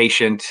to be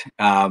patient.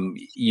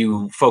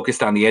 You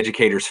focused on the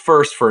educators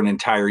first for an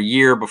entire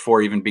year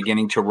before even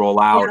beginning to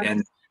roll out, Yeah.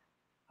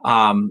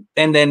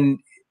 and then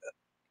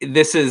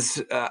this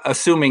is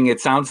assuming, it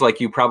sounds like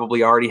you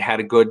probably already had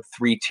a good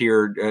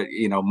 3-tiered,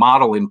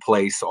 model in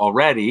place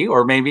already,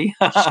 or maybe.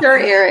 Sure,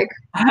 Eric.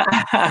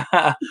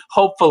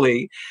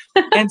 Hopefully.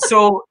 And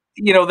so,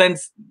 then,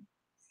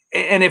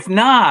 and if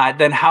not,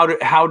 then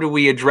how do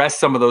we address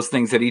some of those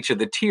things at each of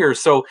the tiers?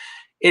 So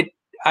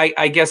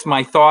I guess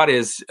my thought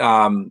is,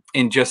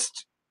 in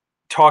just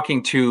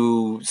talking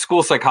to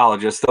school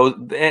psychologists, those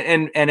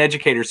and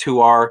educators who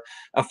are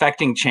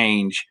affecting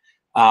change,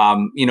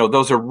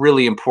 those are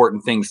really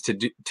important things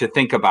to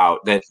think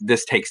about, that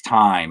this takes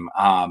time,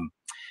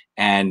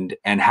 and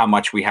how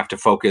much we have to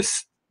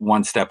focus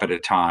one step at a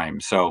time.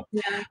 So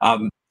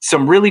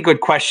some really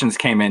good questions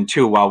came in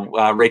too while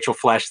Rachel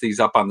flashed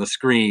these up on the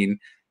screen.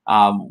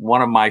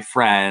 One of my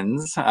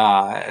friends,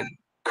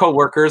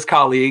 co-workers,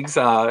 colleagues,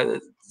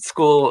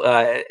 school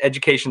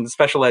education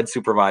special ed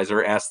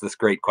supervisor asked this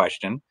great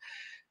question.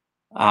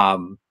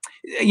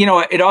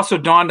 It also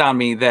dawned on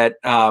me that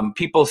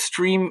people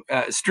streaming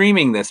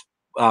this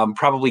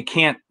probably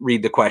can't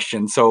read the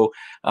question. So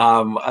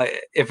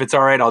if it's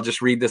all right, I'll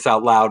just read this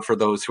out loud for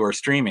those who are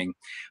streaming.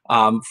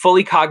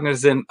 Fully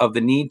cognizant of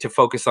the need to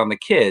focus on the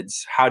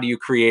kids, how do you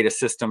create a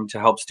system to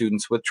help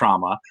students with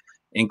trauma,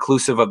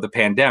 inclusive of the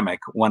pandemic,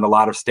 when a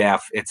lot of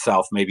staff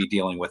itself may be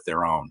dealing with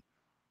their own?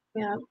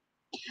 Yeah.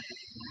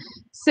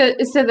 So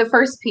the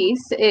first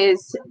piece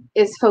is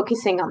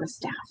focusing on the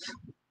staff.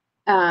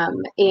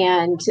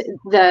 And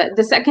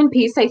the second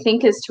piece, I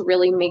think, is to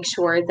really make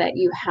sure that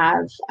you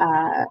have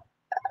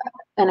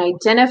an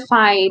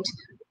identified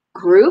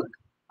group,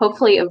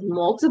 hopefully of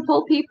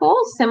multiple people,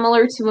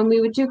 similar to when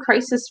we would do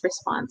crisis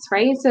response,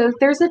 right? So if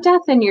there's a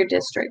death in your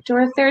district,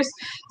 or if there's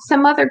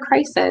some other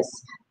crisis,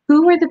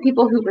 who are the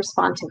people who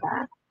respond to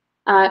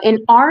that? And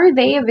are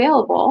they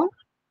available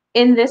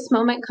in this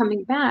moment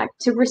coming back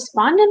to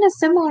respond in a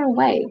similar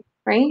way,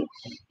 right?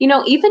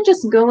 Even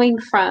just going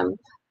from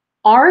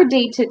our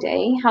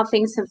day-to-day, how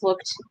things have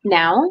looked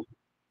now,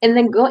 and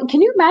then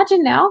can you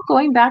imagine now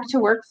going back to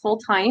work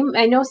full-time?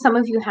 I know some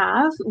of you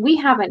have. We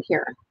haven't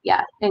here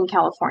yet in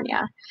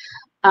California.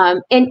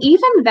 And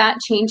even that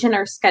change in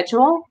our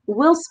schedule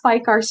will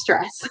spike our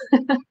stress,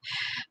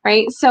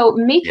 right? So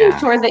making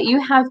sure that you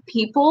have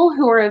people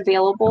who are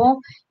available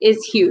is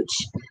huge.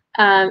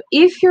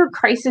 If your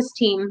crisis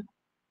team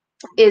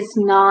is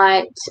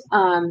not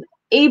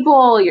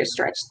able, you're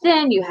stretched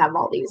thin, you have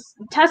all these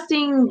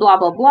testing, blah,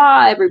 blah,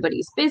 blah,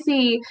 everybody's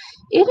busy,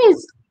 it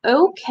is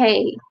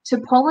okay to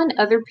pull in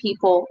other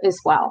people as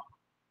well.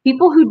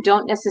 People who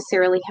don't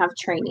necessarily have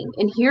training.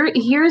 And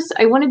here's,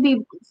 I want to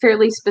be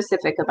fairly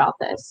specific about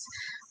this.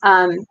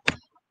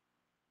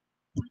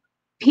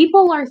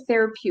 People are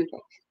therapeutic.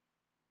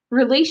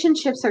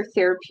 Relationships are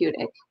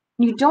therapeutic.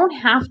 You don't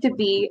have to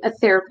be a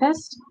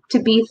therapist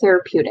to be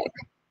therapeutic.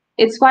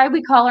 It's why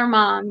we call our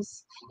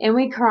moms and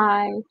we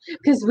cry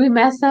because we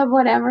mess up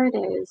whatever it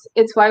is.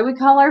 It's why we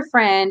call our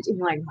friend and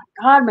we're like, my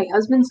God, my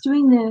husband's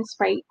doing this,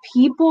 right?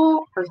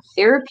 People are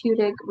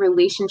therapeutic.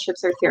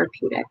 Relationships are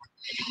therapeutic.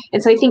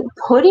 And so I think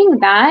putting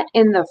that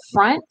in the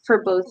front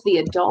for both the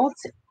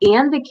adults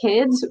and the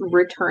kids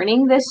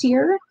returning this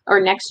year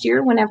or next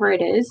year, whenever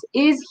it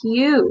is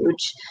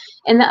huge.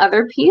 And the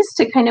other piece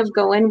to kind of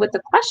go in with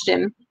the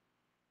question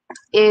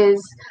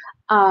is,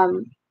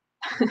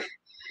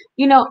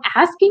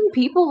 asking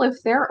people if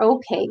they're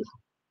okay.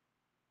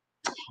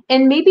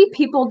 And maybe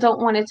people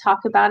don't want to talk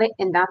about it,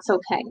 and that's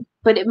okay.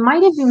 But it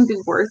might even be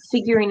worth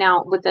figuring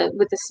out with a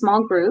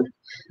small group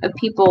of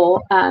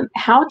people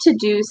how to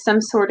do some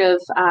sort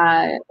of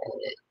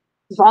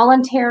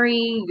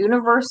voluntary,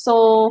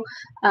 universal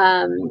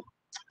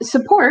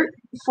support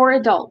for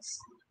adults.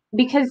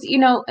 Because,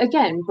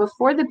 again,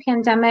 before the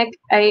pandemic,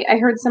 I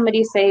heard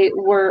somebody say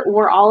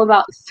we're all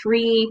about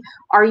 3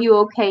 are you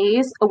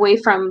okays away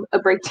from a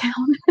breakdown.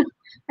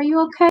 Are you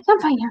okay? I'm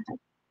fine.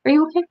 Are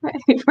you okay?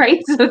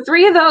 Right? So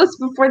 3 of those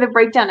before the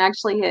breakdown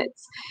actually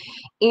hits.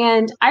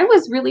 And I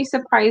was really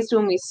surprised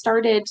when we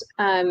started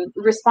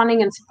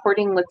responding and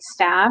supporting with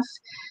staff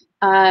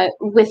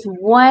with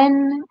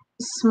one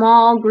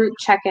small group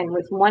check-in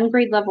with one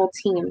grade level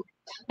team.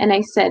 And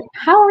I said,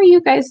 how are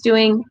you guys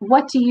doing?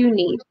 What do you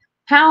need?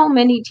 How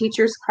many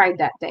teachers cried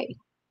that day?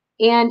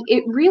 And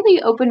it really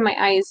opened my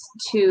eyes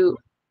to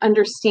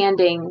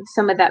understanding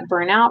some of that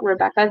burnout,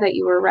 Rebecca, that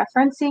you were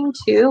referencing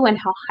too, and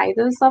how high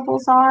those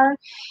levels are,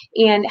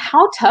 and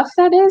how tough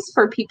that is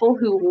for people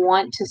who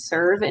want to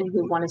serve and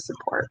who want to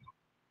support.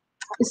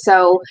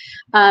 So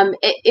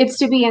it's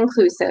to be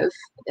inclusive,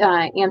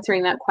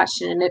 answering that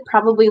question, and it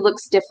probably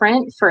looks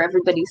different for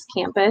everybody's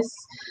campus.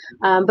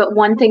 But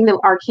one thing that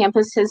our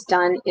campus has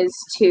done is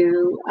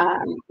to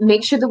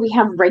make sure that we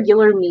have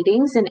regular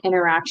meetings and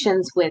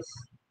interactions with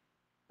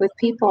with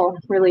people.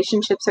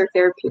 Relationships are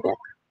therapeutic.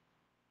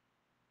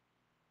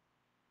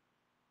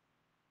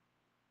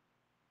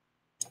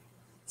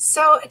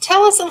 So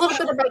tell us a little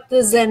bit about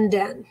the Zen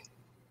Den.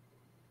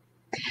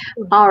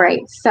 All right,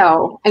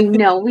 so I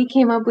know we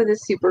came up with a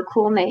super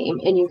cool name,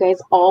 and you guys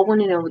all want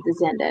to know what the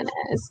Zen Den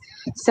is.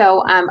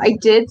 So I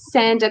did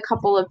send a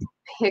couple of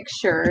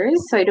pictures,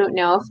 so I don't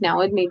know if now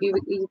would maybe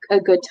be a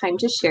good time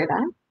to share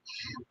that.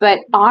 But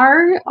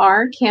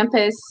our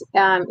campus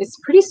is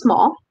pretty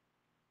small,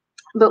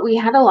 but we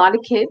had a lot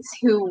of kids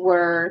who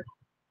were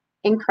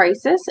in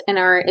crisis, and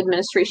our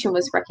administration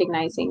was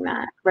recognizing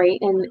that, right?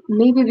 And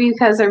maybe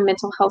because our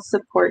mental health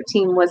support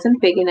team wasn't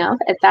big enough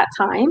at that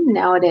time,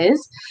 now it is,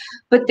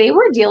 but they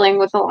were dealing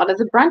with a lot of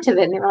the brunt of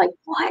it. And they were like,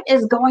 what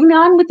is going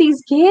on with these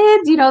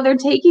kids? You know, they're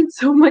taking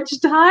so much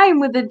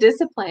time with the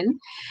discipline.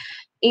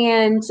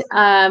 And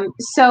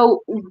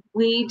so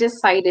we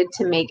decided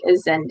to make a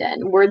Zen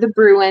Den. We're the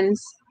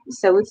Bruins,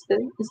 so it's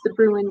the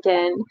Bruin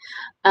Den.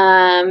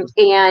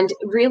 And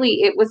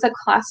really, it was a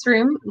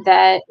classroom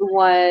that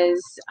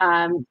was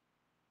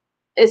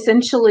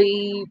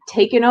essentially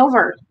taken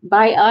over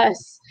by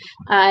us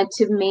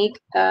to make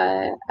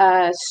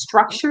a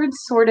structured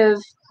sort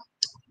of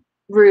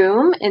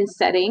room and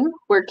setting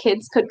where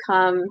kids could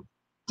come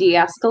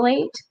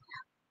de-escalate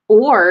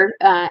or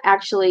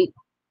actually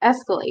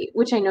escalate,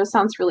 which I know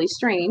sounds really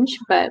strange,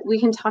 but we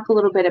can talk a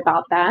little bit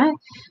about that.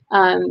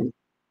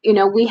 You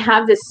know, we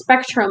have this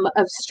spectrum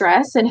of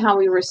stress and how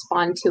we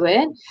respond to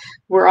it.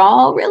 We're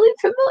all really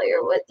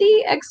familiar with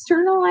the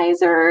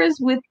externalizers,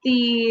 with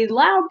the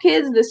loud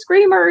kids, the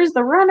screamers,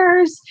 the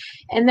runners.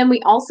 And then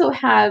we also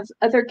have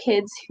other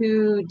kids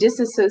who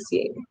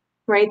disassociate,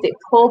 right? They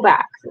pull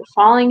back, they're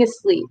falling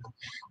asleep,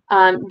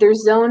 they're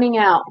zoning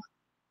out.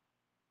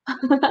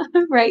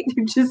 Right?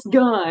 They're just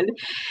gone.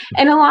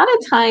 And a lot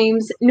of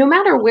times, no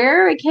matter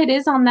where a kid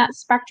is on that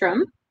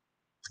spectrum,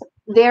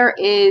 there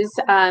is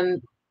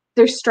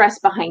there's stress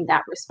behind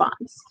that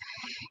response.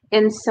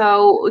 And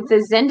so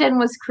the Zen Den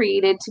was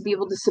created to be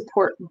able to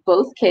support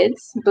both kids,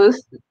 both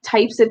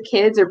types of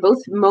kids, or both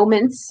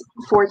moments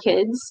for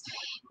kids.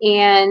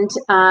 And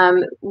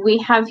we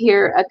have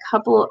here a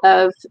couple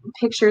of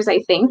pictures, I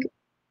think,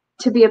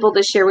 to be able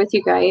to share with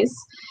you guys.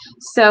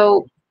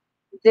 So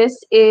this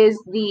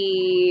is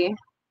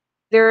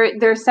there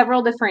are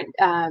several different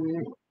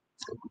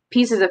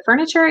pieces of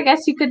furniture, I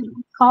guess you could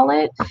call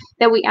it,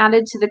 that we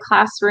added to the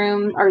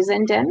classroom, our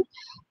Zen Den.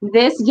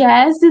 This,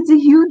 yes, it's a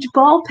huge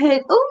ball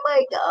pit. Oh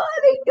my God,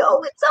 I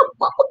know, it's a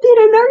ball pit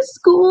in our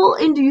school.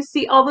 And do you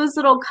see all those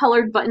little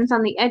colored buttons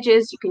on the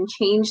edges? You can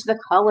change the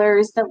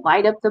colors that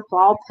light up the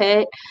ball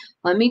pit.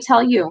 Let me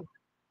tell you,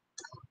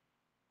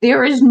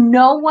 there is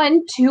no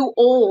one too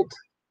old,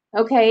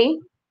 okay,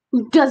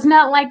 who does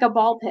not like a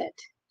ball pit.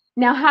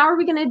 Now, how are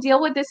we going to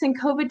deal with this in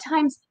COVID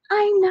times?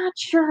 I'm not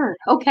sure.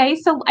 Okay,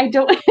 so I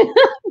don't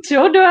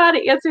don't know how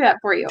to answer that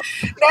for you.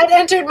 That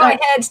entered my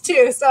head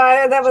too, so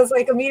that was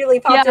like immediately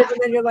popped up, and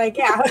then you're like,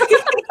 yeah.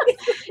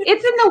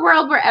 It's in the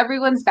world where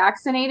everyone's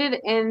vaccinated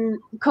and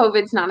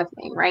COVID's not a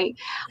thing, right?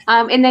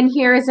 And then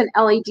here is an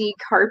LED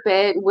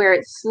carpet where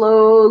it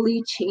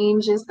slowly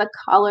changes the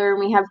color, and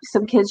we have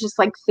some kids just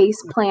like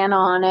face plant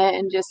on it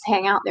and just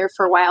hang out there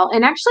for a while.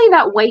 And actually,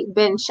 that white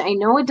bench, I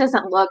know it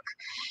doesn't look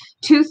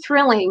too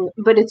thrilling,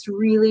 but it's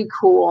really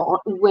cool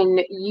when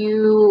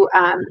you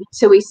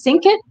so we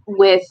sync it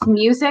with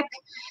music,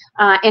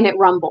 and it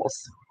rumbles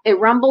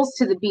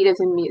to the beat of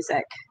the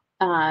music,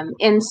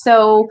 and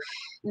so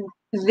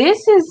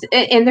this is,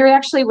 and there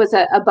actually was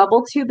a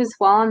bubble tube as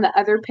well in the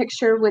other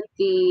picture with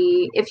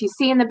the, if you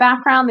see in the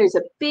background, there's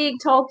a big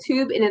tall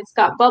tube and it's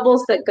got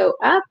bubbles that go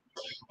up,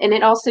 and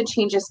it also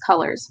changes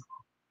colors.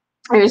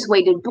 There's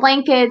weighted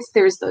blankets.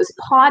 There's those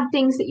pod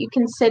things that you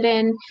can sit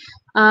in.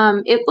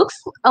 It looks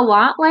a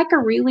lot like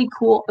a really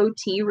cool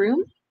OT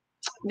room.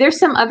 There's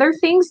some other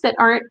things that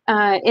aren't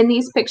in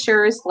these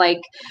pictures,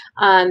 like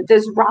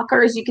those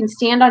rockers. You can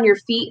stand on your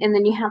feet and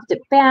then you have to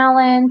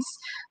balance.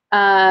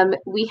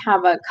 We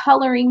have a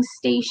coloring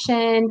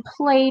station,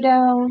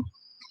 Play-Doh.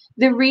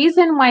 The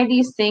reason why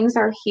these things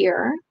are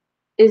here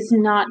is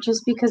not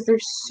just because they're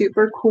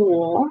super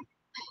cool.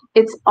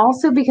 It's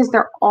also because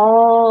they're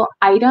all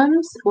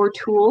items or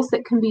tools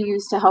that can be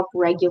used to help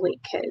regulate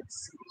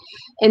kids.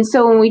 And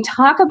so when we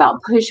talk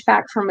about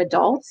pushback from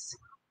adults,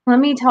 let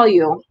me tell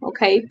you,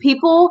 okay,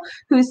 people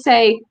who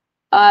say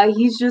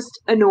he's just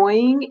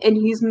annoying and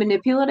he's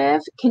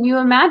manipulative, can you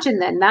imagine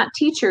then that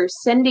teacher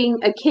sending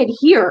a kid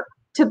here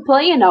to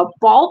play in a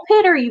ball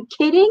pit? Are you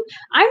kidding?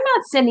 I'm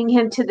not sending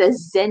him to the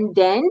Zen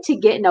Den to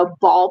get in a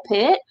ball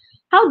pit.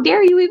 How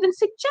dare you even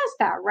suggest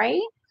that,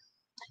 right?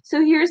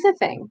 So here's the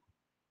thing.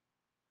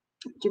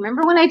 Do you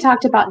remember when I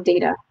talked about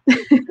data?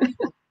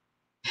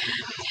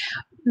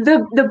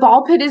 The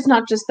ball pit is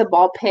not just the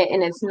ball pit,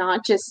 and it's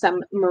not just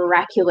some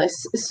miraculous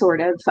sort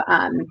of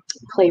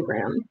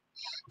playroom.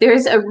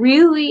 There's a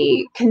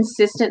really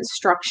consistent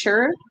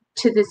structure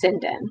to the Zen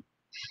Den.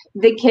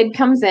 The kid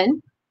comes in,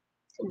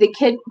 the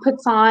kid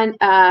puts on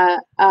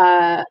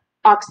a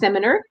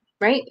oximeter,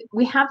 right?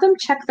 We have them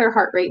check their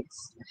heart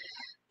rates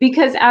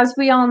because, as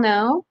we all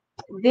know,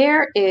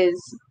 there is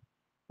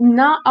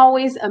not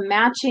always a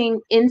matching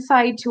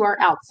inside to our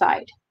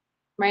outside,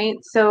 right?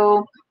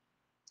 So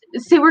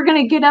say we're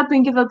going to get up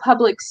and give a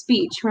public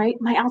speech, right?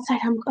 My outside,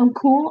 I'm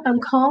cool, I'm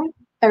calm,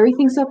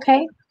 everything's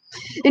okay.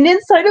 And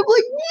inside I'm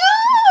like,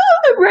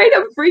 yeah, right?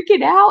 I'm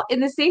freaking out.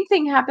 And the same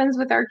thing happens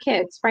with our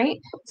kids, right?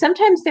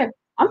 Sometimes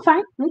I'm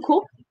fine, I'm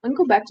cool, I can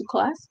go back to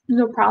class,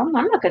 no problem.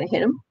 I'm not going to hit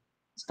them.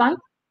 It's fine.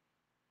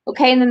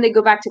 Okay, and then they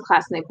go back to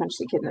class and they punch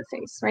the kid in the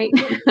face, right?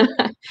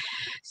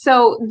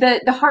 So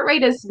the heart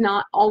rate is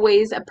not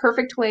always a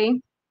perfect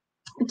way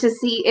to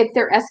see if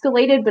they're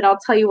escalated, but I'll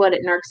tell you what,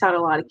 it narcs out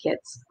a lot of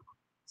kids.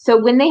 So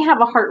when they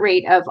have a heart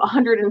rate of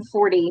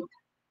 140,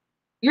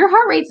 your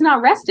heart rate's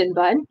not resting,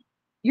 bud.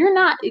 You're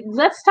not,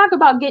 let's talk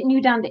about getting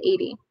you down to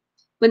 80.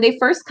 When they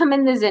first come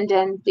in the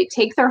Zindan, they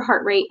take their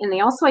heart rate and they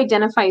also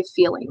identify a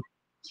feeling.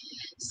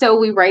 So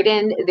we write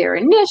in their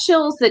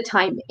initials, the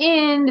time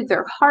in,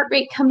 their heart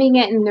rate coming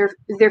in, and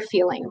their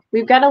feeling.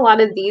 We've got a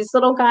lot of these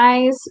little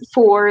guys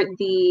for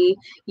the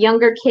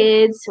younger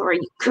kids. So are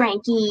you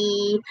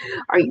cranky?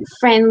 Are you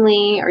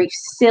friendly? Are you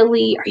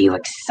silly? Are you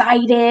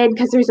excited?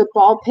 Because there's a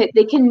ball pit.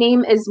 They can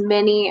name as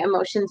many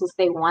emotions as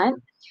they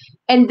want.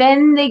 And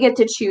then they get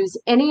to choose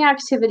any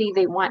activity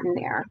they want in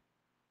there.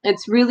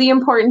 It's really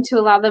important to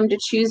allow them to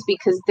choose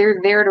because they're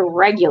there to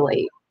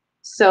regulate.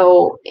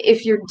 So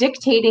if you're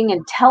dictating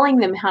and telling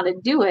them how to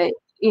do it,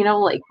 you know,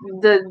 like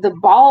the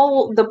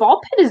ball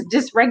pit is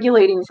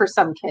dysregulating for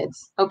some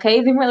kids.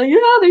 Okay, they're like, you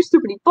know, there's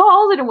too many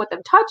balls. I don't want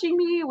them touching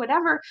me,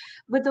 whatever.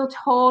 But they'll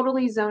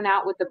totally zone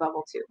out with the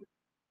bubble tube.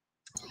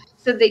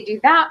 So they do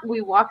that. We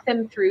walk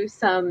them through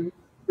some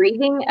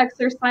breathing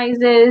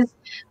exercises.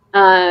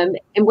 And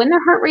when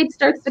their heart rate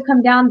starts to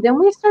come down, then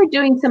we start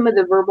doing some of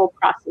the verbal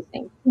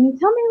processing. Can you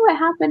tell me what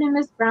happened in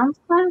Miss Brown's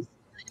class?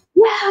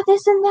 Yeah,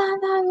 this and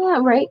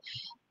that, right?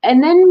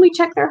 And then we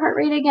check their heart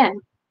rate again.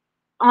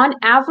 On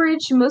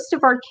average, most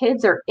of our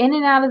kids are in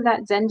and out of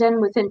that Zendan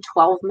within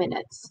 12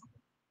 minutes.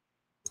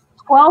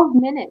 12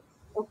 minutes,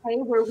 okay,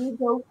 where we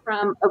go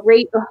from a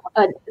rate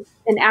of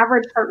an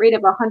average heart rate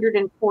of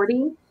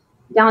 140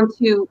 down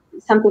to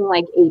something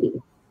like 80,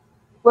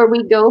 where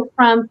we go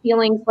from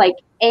feelings like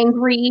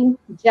angry,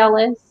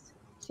 jealous,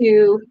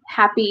 to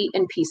happy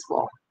and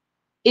peaceful.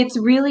 It's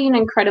really an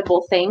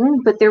incredible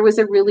thing, but there was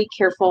a really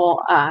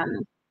careful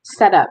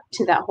setup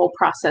to that whole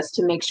process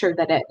to make sure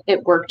that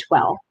it worked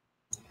well.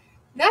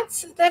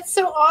 That's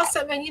so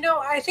awesome. And, you know,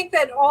 I think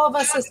that all of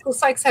us as school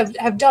psychs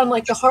have done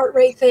like the heart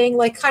rate thing,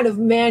 like kind of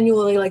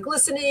manually, like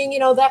listening, you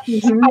know, that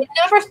I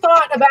never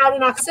thought about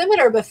an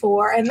oximeter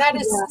before. And that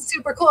is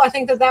super cool. I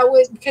think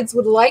that kids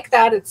would like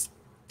that. It's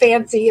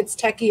fancy, it's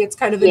techie, it's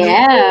kind of a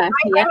I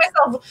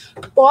myself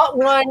bought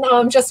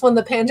one just when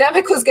the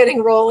pandemic was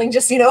getting rolling,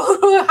 just, you know,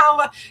 how am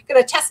I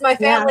going to test my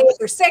family if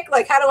they're sick,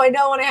 like how do I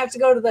know when I have to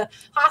go to the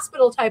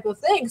hospital type of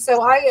thing.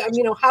 So I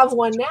you know, have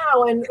one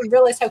now and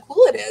realize how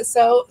cool it is.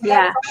 So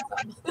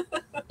awesome.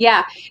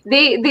 Yeah,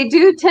 they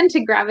do tend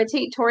to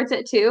gravitate towards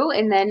it too.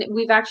 And then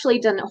we've actually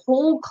done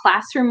whole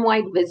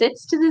classroom-wide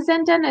visits to the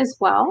Zendan as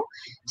well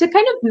to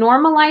kind of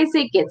normalize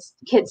it, get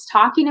kids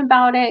talking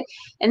about it.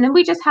 And then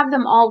we just have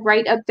them all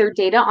write up their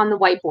data on the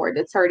whiteboard.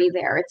 It's already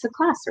there. It's a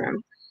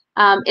classroom.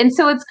 And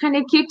so it's kind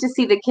of cute to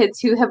see the kids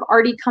who have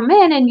already come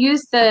in and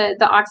used the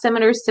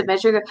oximeters to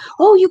measure the,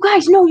 oh, you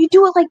guys, no, you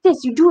do it like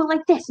this, you do it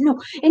like this, no,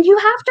 and you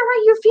have to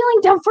write your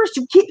feeling down first.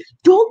 You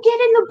don't get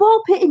in the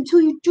ball pit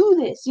until you do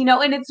this, you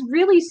know. And it's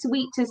really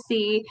sweet to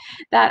see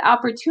that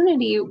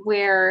opportunity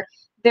where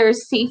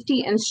there's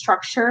safety and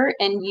structure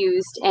and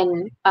used,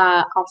 and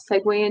I'll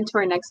segue into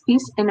our next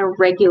piece, in a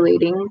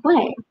regulating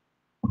way.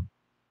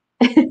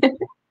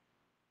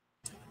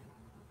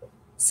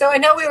 So I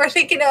know we were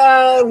thinking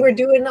we're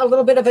doing a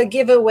little bit of a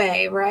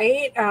giveaway,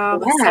 right?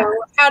 So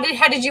how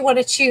did you want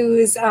to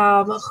choose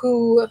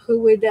who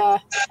would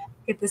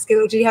get this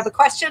giveaway? Do you have a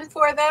question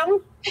for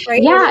them?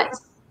 Right? Yeah.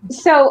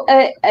 So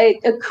a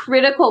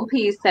critical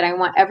piece that I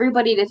want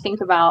everybody to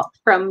think about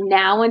from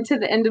now until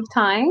the end of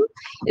time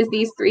is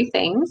these three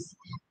things: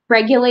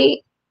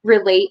 regulate,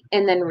 relate,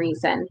 and then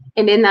reason.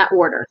 And in that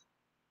order.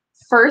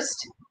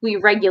 First, we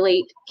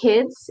regulate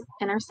kids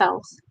and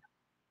ourselves.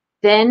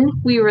 Then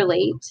we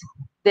relate.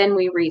 Then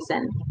we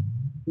reason.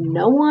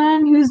 No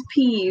one who's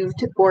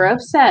peeved or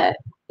upset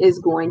is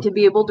going to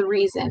be able to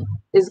reason,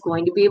 is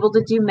going to be able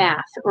to do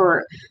math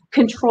or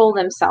control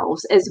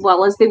themselves as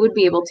well as they would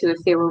be able to if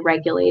they were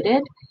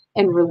regulated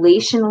and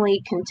relationally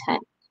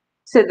content.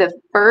 So the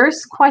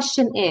first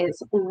question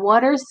is,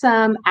 what are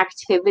some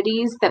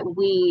activities that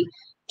we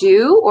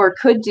do or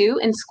could do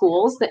in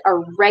schools that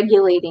are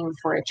regulating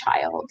for a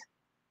child?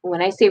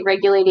 When I say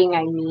regulating,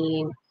 I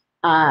mean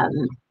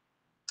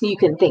you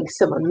can think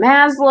some of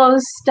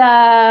Maslow's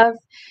stuff.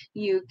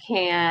 You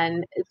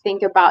can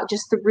think about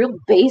just the real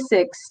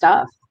basic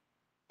stuff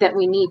that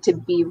we need to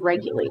be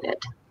regulated.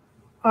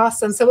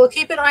 Awesome. So we'll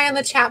keep an eye on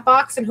the chat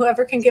box, and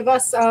whoever can give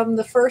us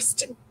the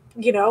first,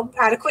 you know,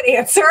 adequate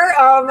answer,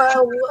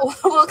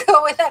 we'll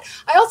go with that.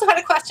 I also had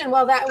a question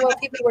while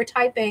people were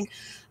typing.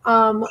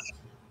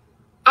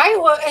 I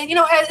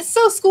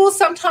so schools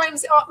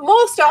sometimes,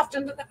 most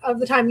often of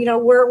the time,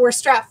 we're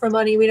strapped for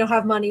money. We don't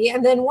have money.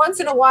 And then once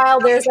in a while,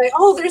 there's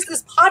there's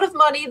this pot of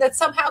money that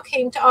somehow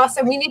came to us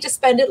and we need to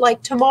spend it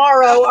like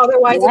tomorrow.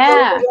 Otherwise it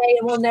goes away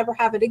and we'll never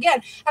have it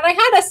again. And I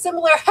had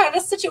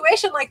a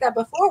situation like that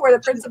before where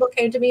the principal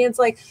came to me and it's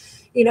like,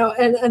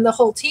 and the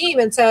whole team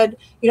and said,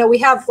 we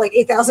have like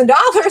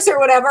 $8,000 or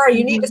whatever.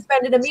 You need to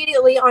spend it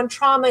immediately on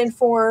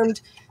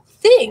trauma-informed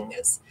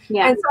things.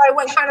 Yeah. And so I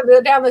went kind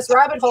of down this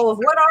rabbit hole of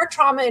what are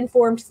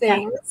trauma-informed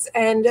things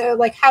and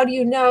how do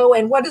you know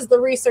and what is the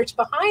research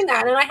behind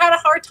that? And I had a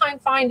hard time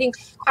finding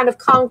kind of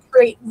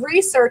concrete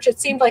research. It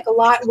seemed like a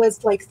lot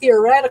was like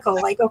theoretical,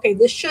 like, okay,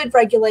 this should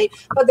regulate,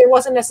 but there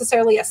wasn't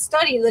necessarily a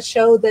study that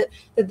showed that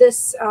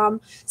this.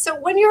 So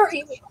when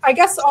I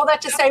guess all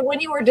that to say, when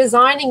you were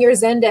designing your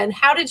Zenden,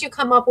 how did you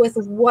come up with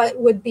what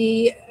would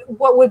be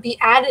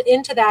added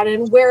into that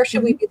and where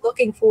should we be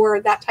looking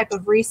for that type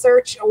of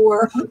research,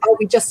 or are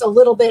we just a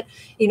little bit,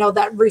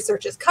 that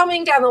research is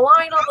coming down the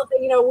line?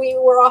 We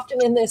were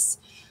often in this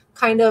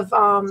kind of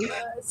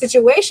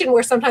situation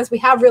where sometimes we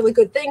have really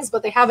good things,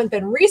 but they haven't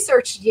been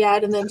researched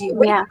yet. And then do you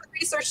wait for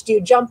research? Do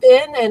you jump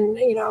in and,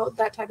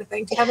 that type of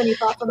thing? Do you have any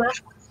thoughts on that?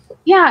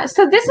 Yeah.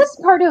 So this is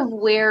part of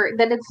where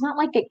that it's not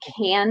like a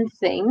canned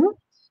thing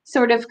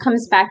sort of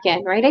comes back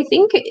in, right? I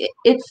think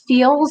it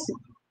feels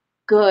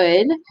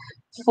good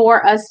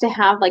for us to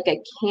have like a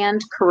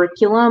canned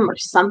curriculum or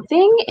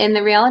something. And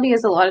the reality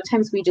is a lot of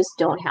times we just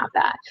don't have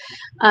that.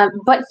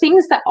 But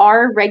things that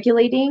are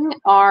regulating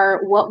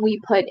are what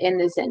we put in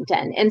the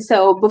Zenden. And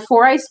so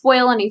before I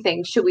spoil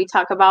anything, should we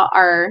talk about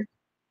our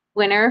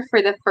winner for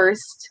the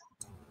first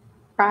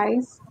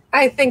prize?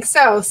 I think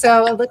so.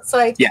 So it looks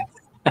like we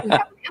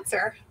have an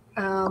answer.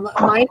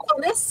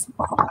 Mindfulness,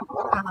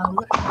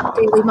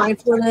 daily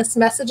mindfulness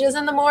messages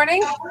in the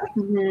morning.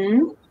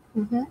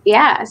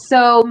 Yeah,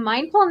 so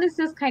mindfulness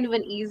is kind of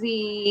an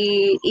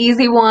easy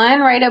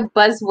one, right? A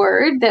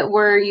buzzword that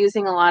we're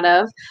using a lot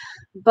of,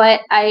 but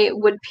I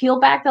would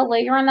peel back the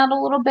layer on that a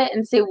little bit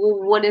and say,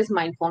 well, what is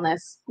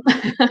mindfulness?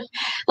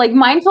 Like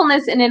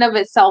mindfulness in and of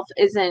itself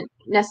isn't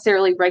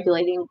necessarily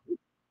regulating,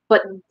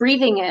 but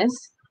breathing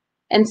is,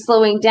 and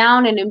slowing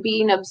down and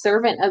being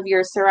observant of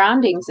your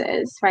surroundings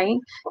is, right?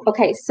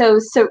 Okay, so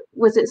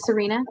was it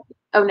Serena?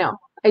 Oh no,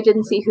 I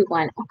didn't see who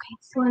won. Okay,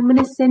 so I'm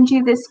gonna send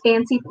you this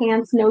fancy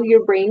pants Know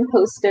Your Brain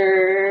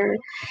poster,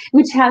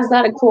 which has a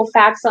lot of cool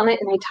facts on it.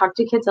 And I talk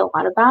to kids a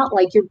lot about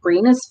like your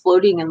brain is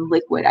floating in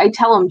liquid. I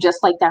tell them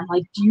just like that. I'm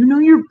like, do you know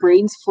your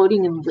brain's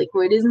floating in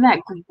liquid? Isn't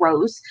that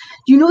gross?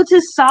 Do you know it's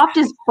as soft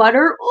as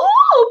butter?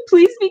 Oh,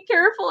 please be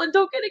careful and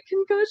don't get a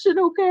concussion,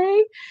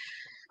 okay?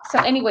 So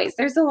anyways,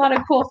 there's a lot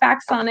of cool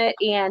facts on it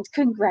and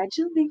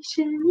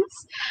congratulations.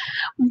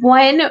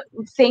 One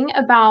thing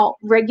about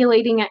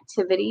regulating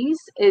activities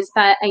is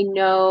that I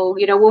know,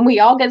 when we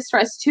all get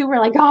stressed too, we're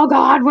like, oh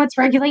God, what's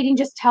regulating?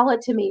 Just tell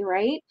it to me,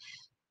 right?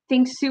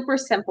 Think super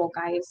simple,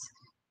 guys.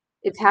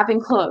 It's having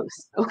clothes,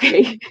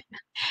 okay?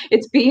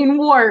 It's being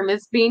warm.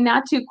 It's being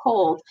not too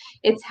cold.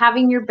 It's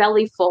having your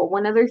belly full.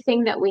 One other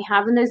thing that we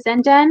have in the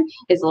Zenden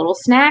is a little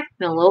snack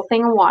and a little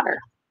thing of water.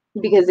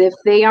 Because if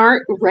they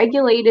aren't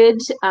regulated,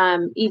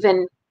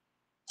 even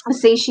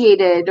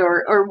satiated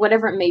or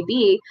whatever it may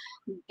be,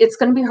 it's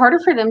going to be harder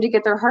for them to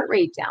get their heart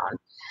rate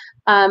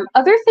down.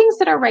 Other things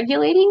that are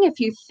regulating, if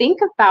you think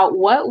about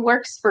what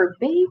works for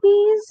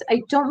babies,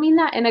 I don't mean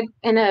that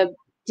in a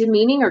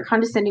demeaning or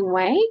condescending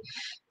way,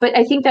 but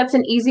I think that's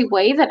an easy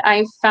way that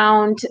I've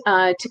found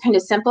to kind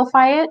of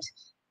simplify it.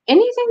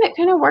 Anything that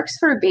kind of works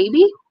for a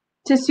baby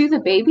to soothe a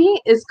baby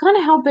is going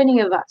to help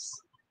any of us.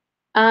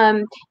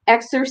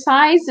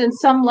 Exercise in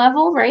some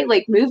level, right?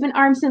 Like moving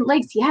arms and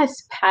legs. Yes,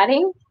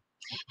 patting.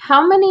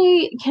 How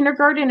many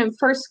kindergarten and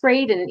first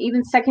grade and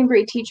even second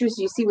grade teachers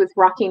do you see with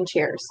rocking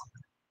chairs?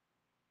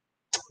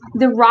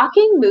 The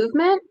rocking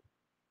movement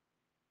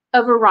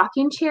of a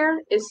rocking chair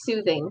is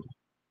soothing.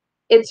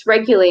 It's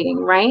regulating,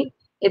 right?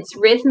 It's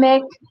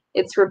rhythmic.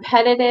 It's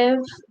repetitive.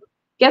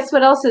 Guess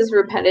what else is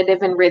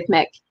repetitive and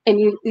rhythmic? And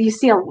you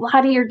see a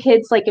lot of your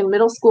kids like in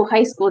middle school,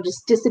 high school,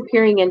 just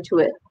disappearing into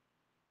it.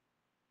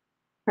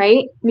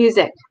 Right?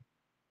 Music.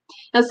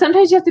 Now,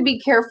 sometimes you have to be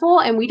careful,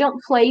 and we don't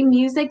play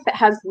music that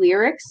has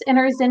lyrics in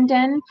our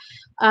Zenden,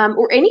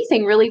 or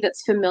anything really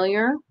that's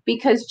familiar,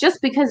 because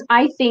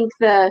I think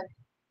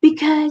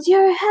because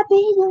you're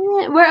happy,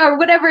 or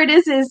whatever it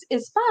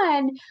is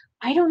fun,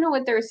 I don't know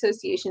what their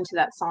association to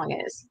that song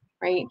is,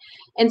 right?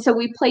 And so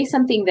we play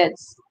something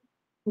that's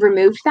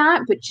removed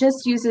that, but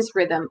just uses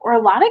rhythm. Or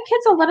a lot of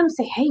kids will let them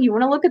say, hey, you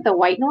want to look at the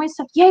white noise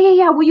stuff?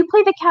 Yeah. Will you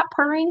play the cat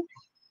purring?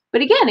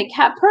 But again, a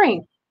cat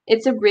purring.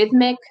 It's a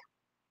rhythmic,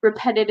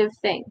 repetitive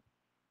thing.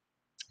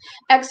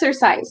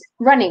 Exercise,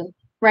 running,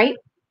 right?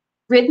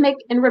 Rhythmic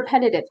and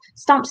repetitive.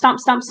 Stomp, stomp,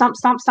 stomp, stomp,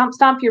 stomp, stomp,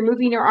 stomp. You're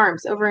moving your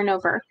arms over and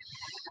over.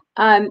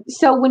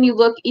 So when you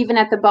look even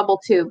at the bubble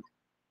tube,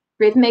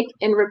 rhythmic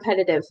and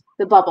repetitive,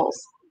 the bubbles,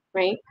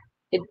 right?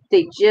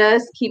 They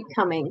just keep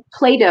coming.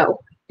 Play-Doh,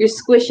 you're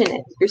squishing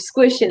it, you're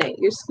squishing it,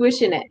 you're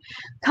squishing it.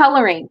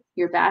 Coloring,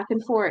 you're back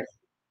and forth.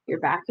 you're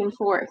back and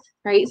forth,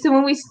 right? So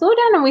when we slow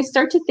down and we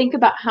start to think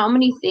about how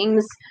many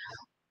things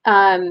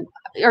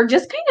are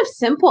just kind of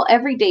simple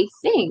everyday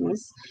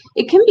things,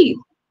 it can be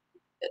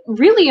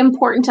really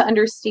important to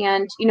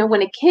understand,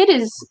 when a kid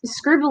is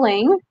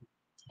scribbling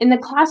in the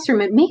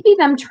classroom, it may be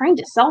them trying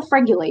to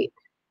self-regulate,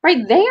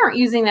 right? They aren't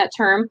using that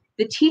term,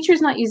 the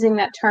teacher's not using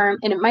that term,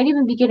 and it might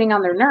even be getting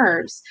on their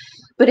nerves.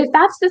 But if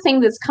that's the thing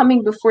that's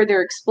coming before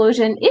their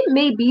explosion, it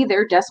may be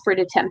their desperate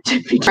attempt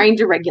to be trying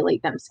to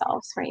regulate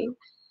themselves, right?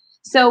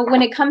 So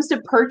when it comes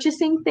to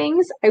purchasing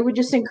things, I would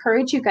just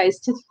encourage you guys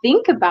to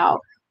think about,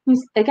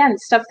 again,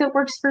 stuff that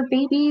works for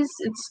babies.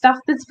 It's stuff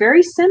that's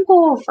very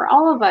simple for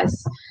all of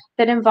us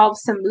that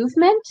involves some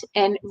movement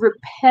and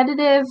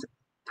repetitive,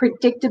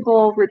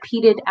 predictable,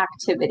 repeated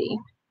activity.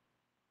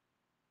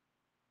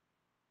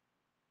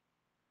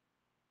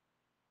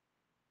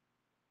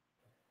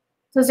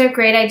 Those are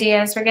great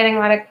ideas. We're getting a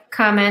lot of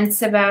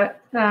comments about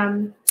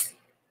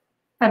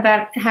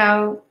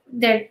how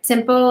they're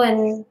simple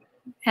and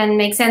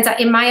make sense.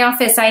 In my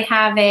office, I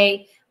have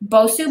a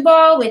Bosu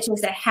ball, which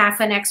is a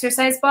half an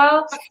exercise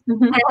ball.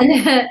 Mm-hmm.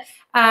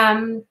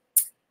 And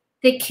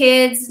the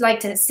kids like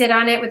to sit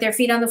on it with their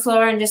feet on the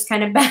floor and just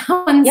kind of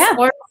bounce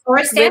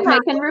or stand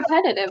rhythmic and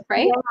repetitive,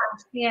 right?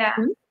 Yeah.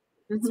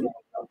 Mm-hmm. Mm-hmm. Really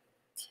cool.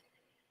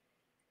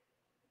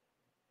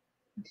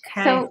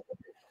 Okay. So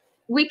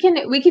we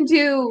can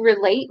do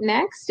relate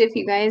next if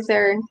you guys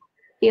are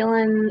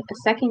feeling a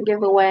second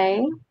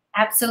giveaway.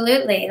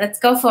 Absolutely. Let's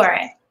go for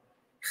it.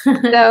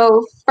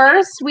 So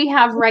first we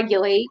have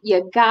regulate.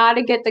 You got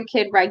to get the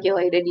kid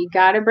regulated. You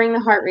got to bring the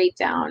heart rate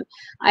down.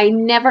 I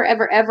never,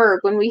 ever, ever,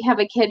 when we have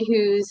a kid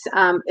who's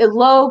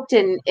eloped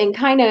and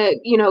kind of,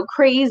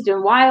 crazed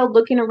and wild,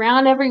 looking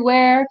around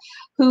everywhere,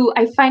 who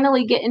I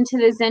finally get into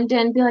the Zen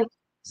den and be like,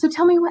 so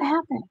tell me what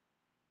happened.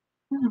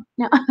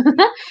 No,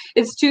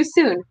 it's too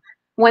soon.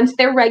 Once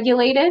they're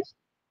regulated,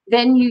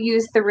 then you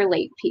use the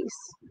relate piece.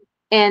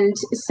 And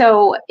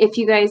so if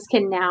you guys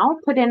can now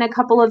put in a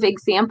couple of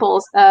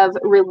examples of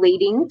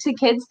relating to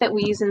kids that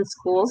we use in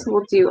schools,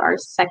 we'll do our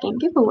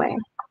second giveaway.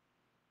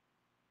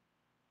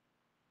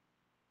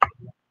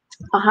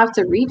 I'll have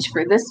to reach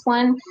for this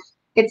one.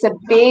 It's a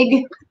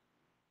big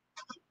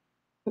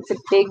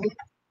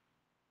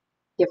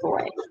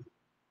giveaway,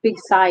 big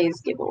size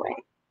giveaway.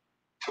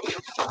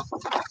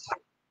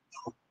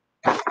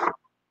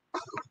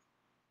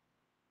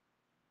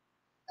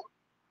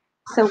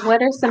 So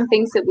what are some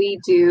things that we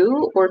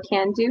do or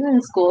can do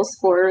in schools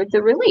for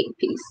the relate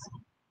piece?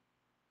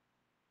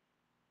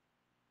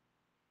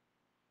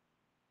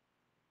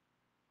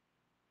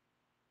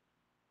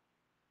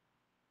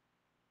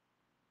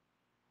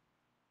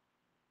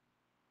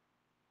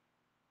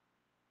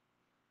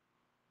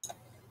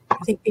 I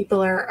think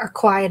people are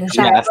quiet and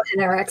shy. Yes.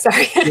 Eric,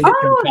 sorry.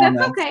 Oh,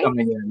 that's okay.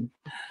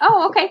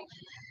 Oh, okay.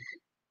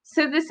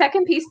 So the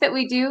second piece that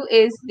we do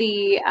is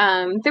the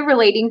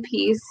relating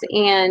piece,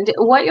 and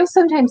what you'll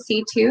sometimes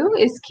see too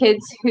is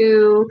kids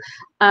who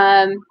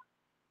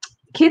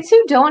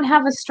don't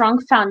have a strong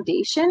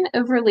foundation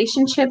of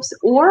relationships,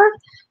 or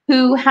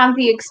who have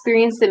the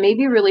experience that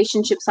maybe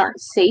relationships aren't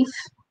safe,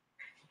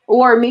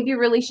 or maybe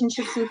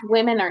relationships with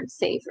women aren't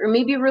safe, or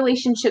maybe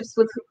relationships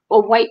with a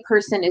white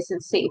person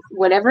isn't safe.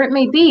 Whatever it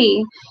may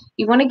be,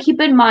 you want to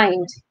keep in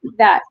mind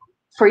that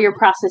for your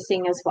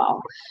processing as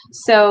well.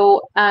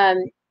 So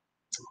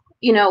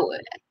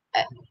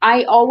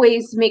I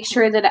always make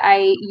sure that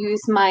I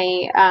use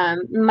my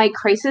my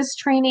crisis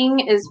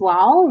training as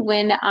well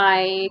when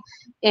I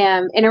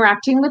am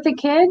interacting with a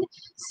kid.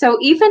 So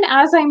even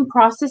as I'm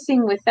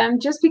processing with them,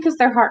 just because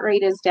their heart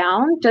rate is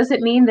down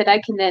doesn't mean that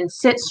I can then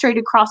sit straight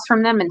across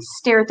from them and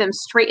stare at them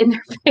straight in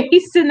their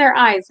face, in their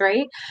eyes,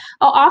 right?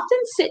 I'll often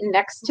sit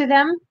next to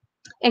them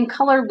and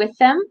color with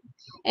them.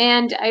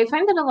 And I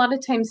find that a lot of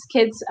times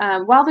kids,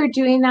 while they're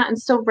doing that and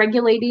still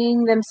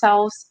regulating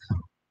themselves,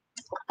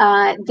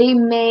 they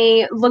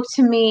may look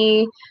to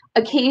me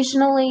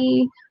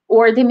occasionally,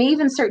 or they may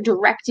even start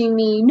directing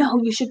me, no,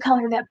 you should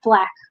color that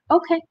black.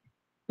 Okay,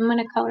 I'm going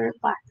to color it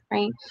black,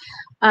 right?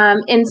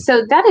 And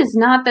so that is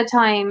not the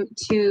time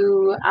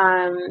to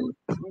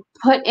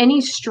put any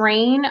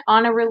strain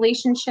on a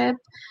relationship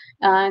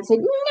and say,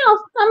 no,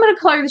 I'm going to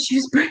color the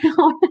shoes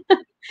brown.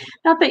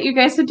 Not that you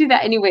guys would do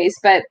that anyways,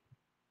 but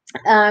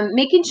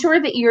making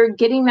sure that you're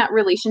getting that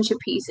relationship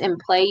piece in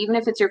play, even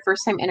if it's your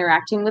first time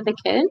interacting with a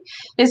kid,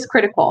 is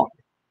critical.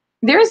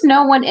 There's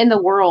no one in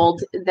the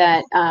world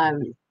that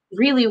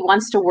really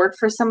wants to work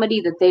for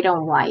somebody that they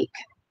don't like,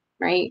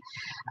 right?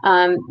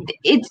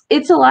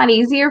 It's a lot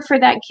easier for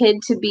that kid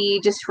to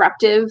be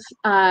disruptive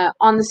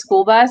on the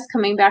school bus,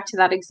 coming back to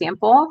that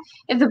example,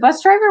 if the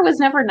bus driver was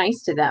never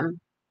nice to them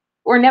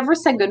or never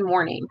said good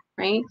morning,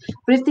 right?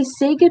 But if they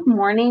say good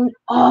morning,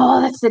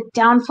 oh, that's the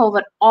downfall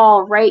of it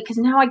all, right? Because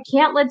now I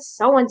can't let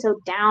so-and-so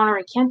down, or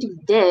I can't do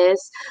this.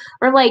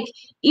 Or like,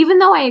 even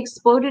though I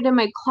exploded in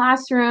my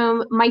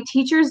classroom, my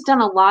teacher's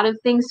done a lot of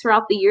things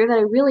throughout the year that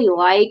I really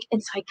like.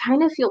 And so I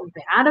kind of feel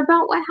bad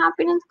about what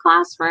happened in the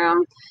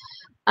classroom.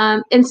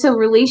 And so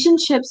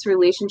relationships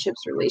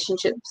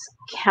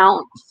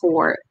count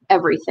for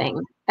everything.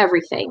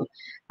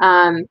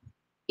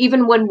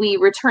 Even when we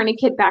return a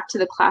kid back to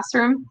the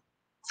classroom,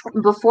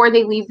 before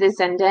they leave the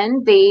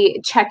Zenden, they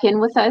check in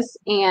with us,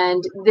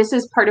 and this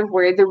is part of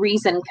where the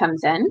reason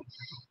comes in.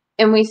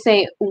 And we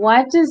say,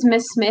 what does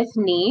Miss Smith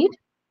need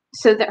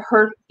so that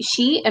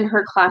she and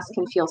her class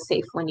can feel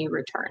safe when you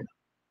return?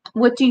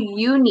 What do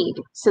you need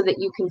so that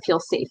you can feel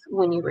safe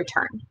when you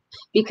return?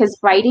 Because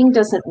biting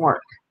doesn't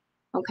work,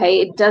 okay?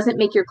 It doesn't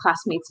make your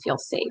classmates feel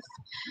safe.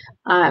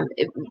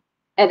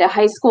 At a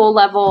high school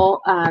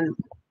level,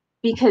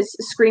 because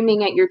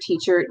screaming at your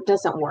teacher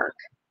doesn't work.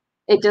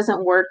 It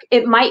doesn't work.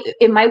 It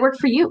might work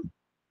for you,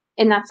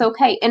 and that's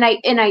okay. And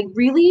I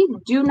really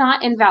do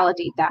not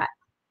invalidate that.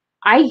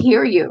 I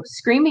hear you.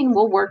 Screaming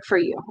will work for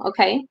you,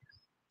 okay?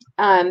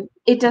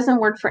 It doesn't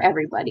work for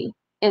everybody.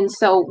 And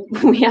so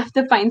we have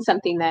to find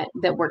something that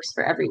works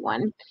for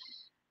everyone.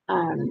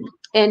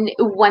 And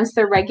once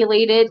they're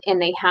regulated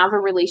and they have a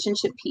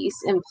relationship piece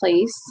in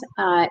place,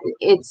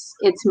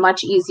 it's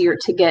much easier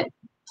to get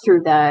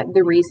through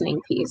the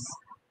reasoning piece.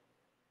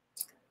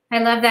 I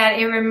love that.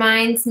 It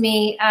reminds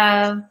me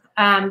of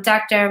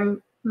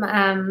Dr.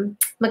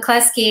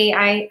 McCluskey.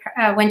 I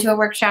went to a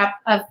workshop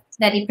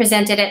that he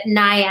presented at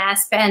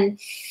NIASP, and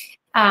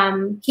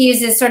he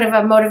uses sort of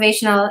a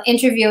motivational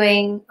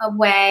interviewing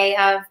way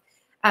of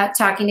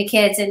talking to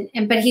kids,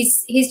 but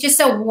he's just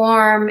so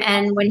warm.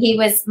 And when he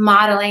was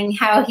modeling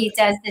how he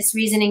does this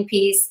reasoning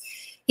piece,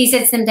 he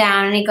sits them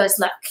down and he goes,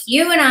 "Look,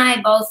 you and I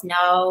both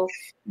know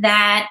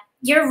that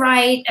you're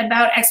right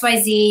about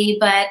XYZ,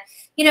 but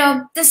you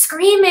know, the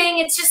screaming,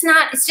 it's just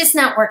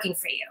not working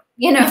for you,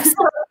 you know,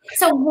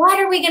 so what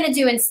are we going to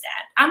do instead?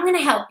 I'm going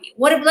to help you.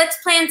 Let's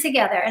plan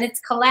together." And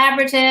it's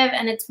collaborative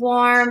and it's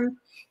warm,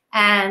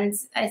 and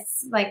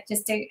it's like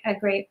just a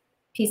great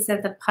piece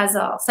of the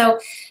puzzle.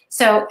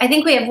 So I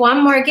think we have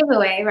one more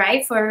giveaway,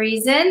 right, for a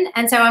reason.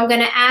 And so I'm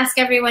going to ask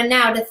everyone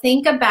now to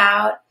think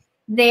about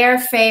their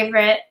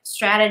favorite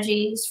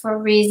strategies for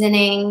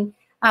reasoning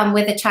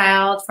with a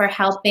child, for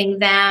helping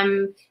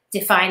them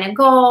define a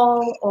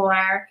goal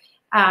or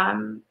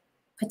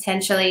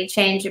potentially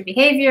change your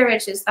behavior,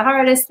 which is the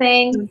hardest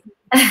thing.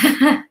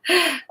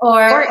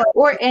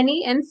 or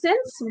any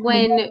instance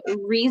when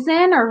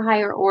reason or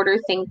higher order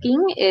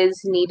thinking is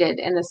needed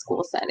in a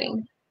school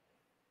setting.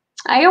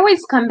 I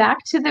always come back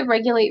to the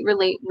regulate,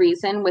 relate,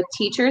 reason with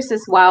teachers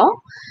as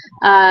well,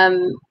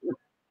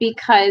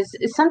 because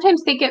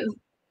sometimes they get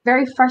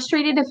very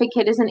frustrated if a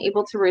kid isn't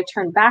able to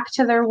return back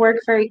to their work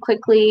very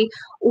quickly,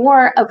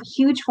 or a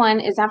huge one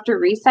is after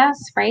recess,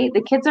 right?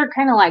 The kids are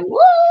kind of like,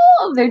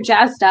 whoa, they're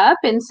jazzed up.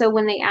 And so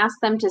when they ask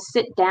them to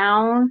sit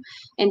down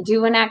and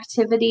do an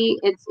activity,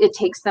 it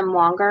takes them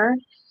longer.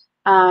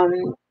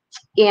 And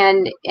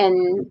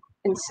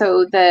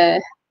so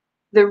the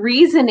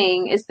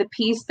reasoning is the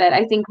piece that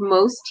I think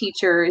most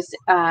teachers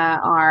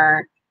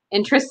are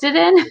interested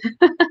in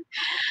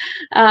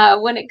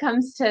when it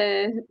comes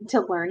to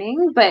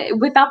learning. But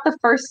without the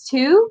first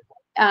two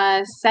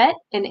set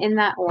and in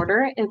that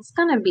order, it's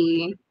going to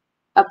be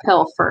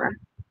uphill for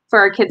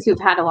our kids who've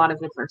had a lot of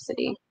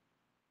adversity.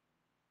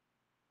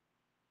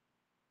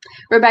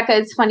 Rebecca,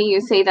 it's funny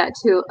you say that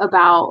too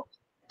about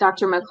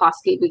Dr.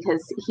 McCloskey,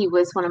 because he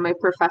was one of my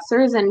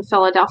professors in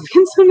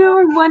Philadelphia. So now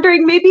I'm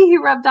wondering, maybe he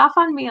rubbed off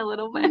on me a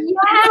little bit.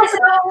 Yes.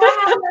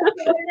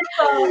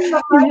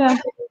 Oh, wow.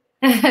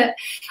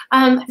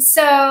 Yeah.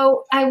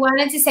 So I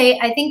wanted to say,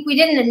 I think we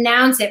didn't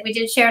announce it. We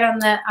did share it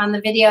on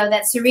the video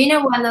that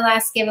Serena won the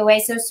last giveaway.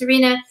 So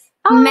Serena,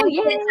 message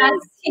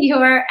us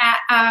your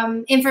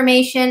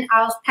information.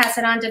 I'll pass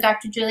it on to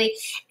Dr. Julie.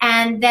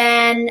 And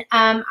then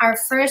our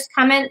first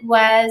comment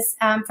was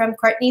from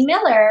Courtney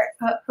Miller,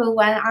 who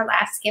won our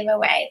last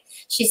giveaway.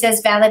 She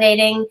says,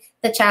 validating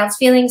the child's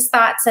feelings,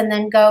 thoughts, and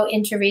then go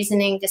into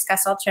reasoning,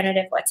 discuss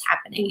alternative, what's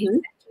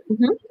happening.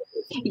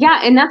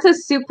 Yeah, and that's a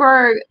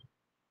super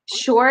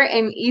short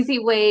and easy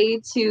way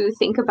to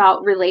think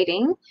about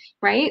relating,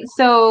 right?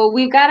 So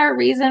we've got our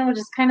reason, which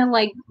is kind of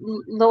like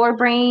lower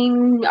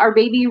brain, our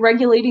baby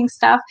regulating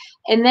stuff.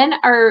 And then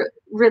our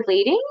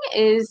relating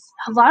is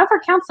a lot of our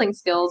counseling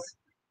skills.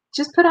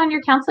 Just put on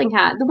your counseling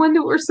hat, the one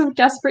that we're so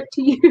desperate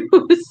to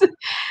use,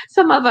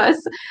 some of us.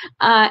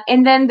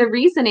 And then the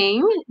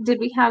reasoning, did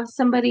we have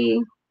somebody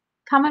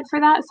comment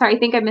for that? Sorry, I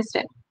think I missed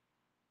it.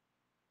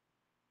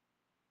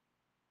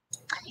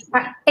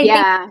 I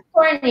think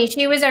Courtney,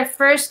 she was our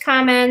first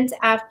comment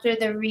after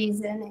the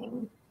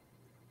reasoning.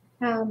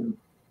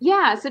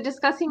 Yeah, so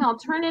discussing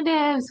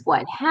alternatives,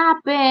 what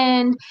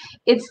happened.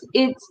 It's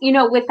you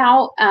know,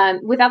 without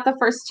the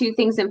first two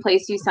things in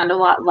place, you sound a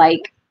lot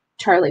like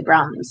Charlie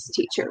Brown's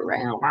teacher,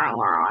 right?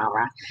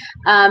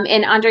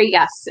 And Andre,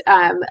 yes,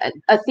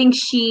 a think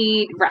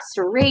sheet,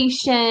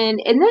 restoration,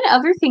 and then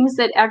other things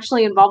that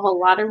actually involve a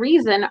lot of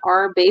reason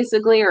are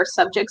basically our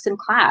subjects in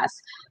class.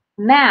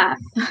 Math,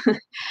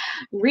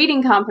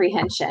 reading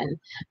comprehension,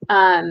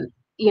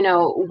 you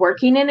know,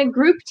 working in a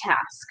group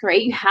task,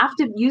 right? You have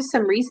to use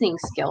some reasoning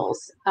skills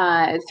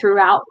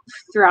throughout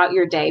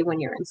your day when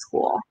you're in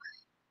school.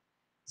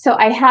 So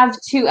I have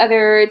two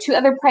other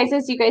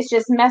prizes. You guys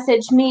just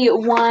message me.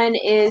 One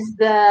is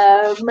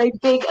my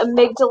big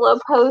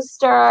amygdala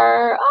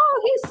poster.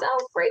 Oh, he's so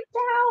freaked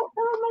out.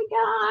 Oh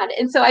my God.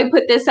 And so I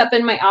put this up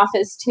in my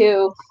office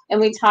too.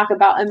 And we talk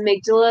about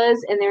amygdalas,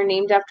 and they're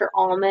named after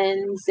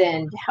almonds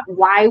and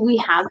why we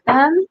have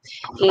them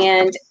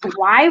and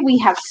why we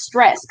have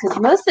stress. Because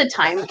most of the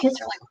time kids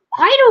are like,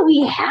 why do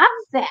we have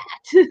that?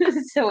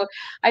 So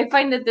I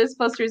find that this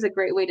poster is a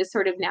great way to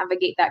sort of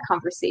navigate that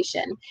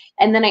conversation.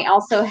 And then I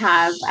also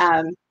have,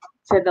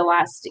 for the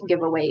last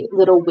giveaway,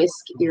 little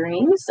whisk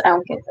earrings.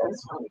 I'll get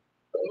those one.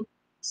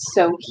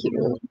 So cute.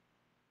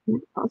 I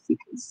don't know if you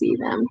can see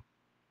them.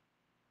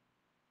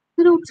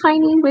 Little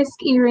tiny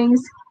whisk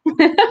earrings.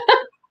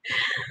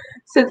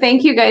 So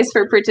thank you guys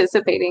for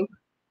participating.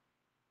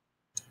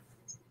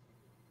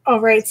 All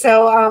right.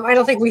 So I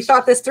don't think we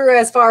thought this through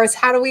as far as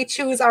how do we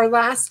choose our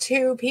last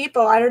two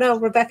people. I don't know,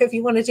 Rebecca, if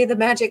you want to do the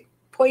magic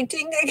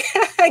pointing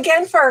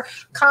again for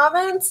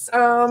comments.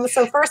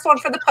 So first one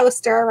for the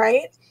poster,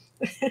 right?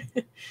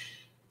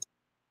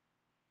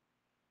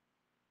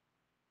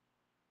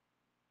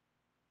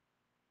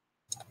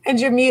 And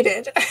you're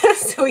muted,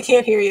 so we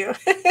can't hear you.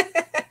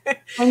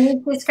 I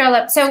need to scroll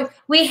up. So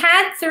we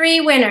had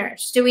 3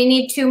 winners. Do we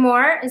need 2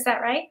 more? Is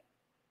that right?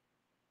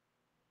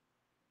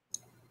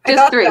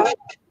 Just 3. So.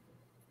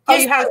 Oh,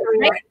 you have 3.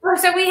 Right? Oh,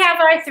 so we have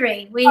our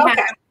 3. We okay.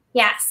 have.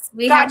 Yes,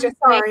 we gotcha. have.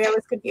 Sorry, I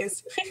was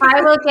confused.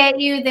 I will get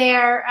you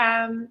their.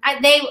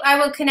 I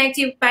will connect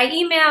you by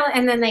email,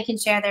 and then they can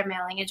share their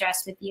mailing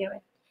address with you.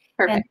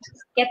 Perfect. And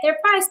get their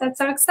prize. That's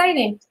so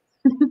exciting.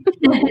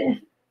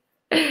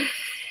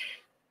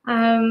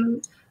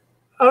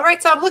 All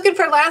right, so I'm looking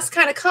for last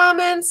kind of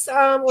comments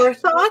or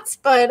thoughts,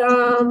 but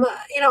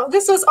you know,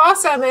 this was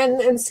awesome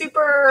and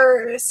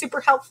super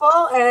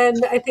helpful,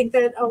 and I think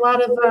that a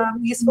lot of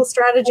useful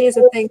strategies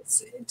and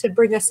things to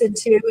bring us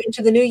into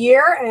the new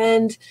year,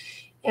 and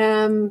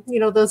you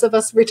know, those of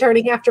us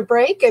returning after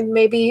break, and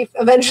maybe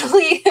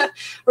eventually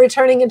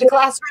returning into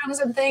classrooms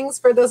and things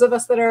for those of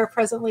us that are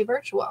presently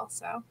virtual.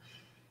 So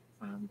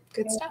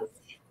good stuff.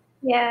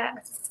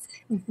 Yes.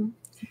 Mm-hmm.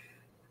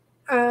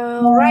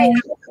 All right.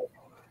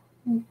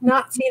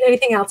 Not seeing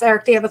anything else.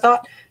 Eric, do you have a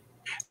thought?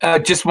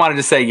 Just wanted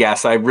to say,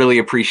 yes, I really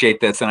appreciate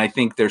this. And I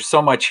think there's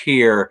so much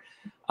here.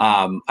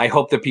 I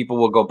hope that people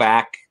will go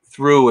back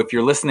through, if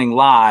you're listening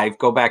live,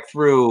 go back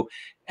through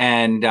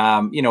and,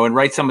 you know, and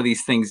write some of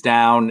these things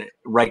down,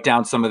 write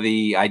down some of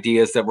the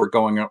ideas that were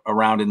going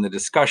around in the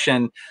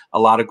discussion. A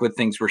lot of good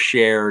things were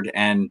shared.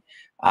 And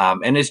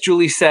as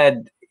Julie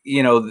said,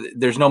 you know,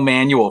 there's no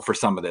manual for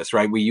some of this,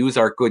 right? We use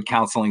our good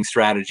counseling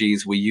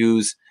strategies. We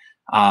use,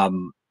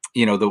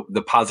 you know,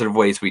 the positive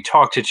ways we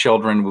talk to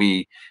children.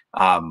 We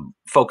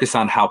focus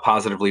on how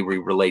positively we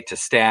relate to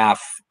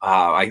staff.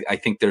 I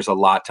think there's a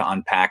lot to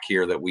unpack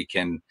here that we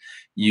can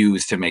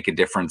use to make a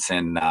difference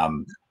in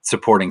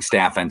supporting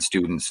staff and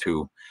students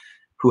who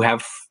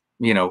have,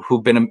 you know,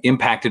 who've been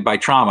impacted by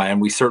trauma,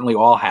 and we certainly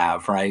all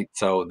have, right?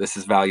 So this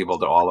is valuable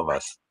to all of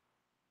us.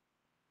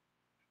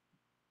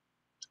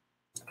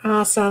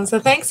 Awesome. So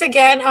thanks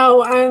again.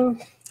 Oh,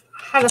 I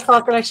had a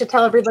thought that I should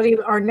tell everybody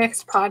our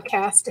next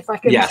podcast. If I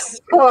could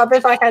pull up,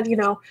 if I had, you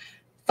know,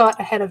 thought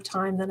ahead of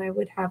time, then I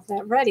would have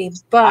that ready.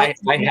 But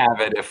I have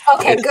it.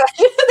 Okay, good.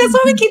 That's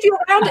why we keep you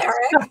around,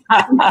 Eric.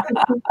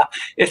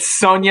 It's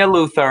Sonia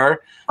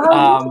Luther,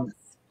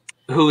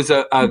 who's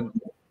a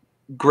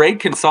great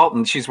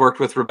consultant. She's worked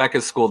with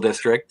Rebecca's school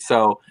district.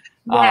 So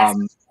yes.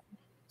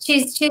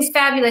 She's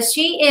fabulous.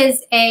 She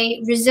is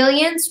a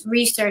resilience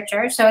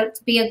researcher. So it'd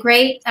be a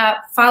great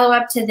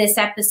follow-up to this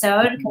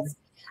episode, because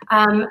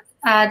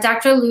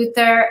Dr.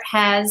 Luther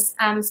has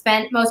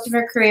spent most of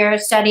her career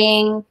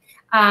studying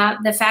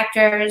the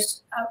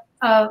factors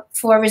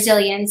for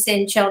resilience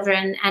in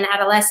children and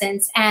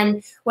adolescents.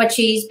 And what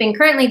she's been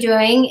currently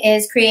doing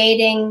is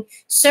creating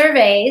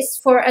surveys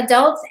for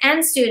adults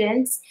and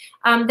students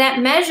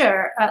that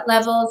measure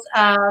levels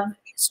of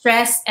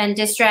stress and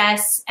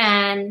distress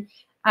and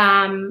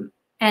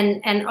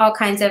all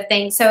kinds of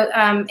things. So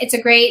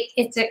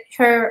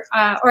her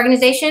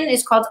organization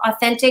is called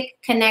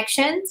Authentic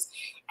Connections,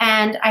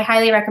 and I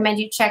highly recommend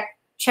you check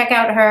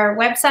out her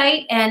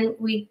website. And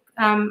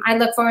I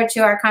look forward to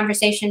our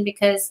conversation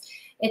because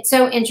it's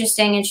so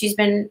interesting, and she's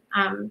been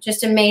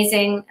just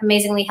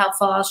amazingly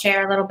helpful. I'll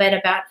share a little bit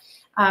about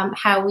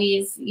how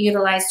we've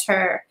utilized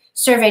her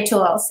survey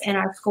tools in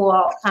our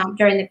school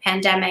during the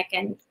pandemic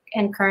and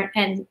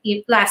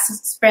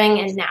last spring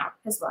and now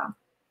as well.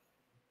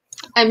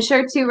 I'm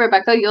sure too,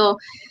 Rebecca, you'll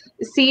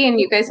see, and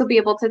you guys will be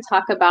able to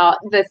talk about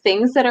the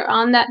things that are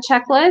on that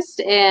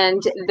checklist.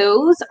 And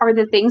those are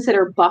the things that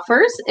are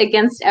buffers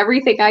against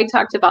everything I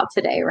talked about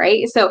today,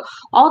 right? So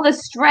all the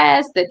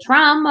stress, the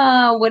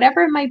trauma,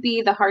 whatever it might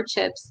be, the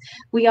hardships,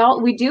 we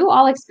do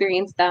all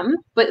experience them.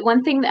 But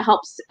one thing that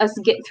helps us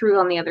get through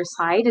on the other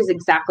side is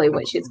exactly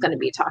what she's going to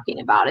be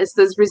talking about, is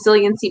those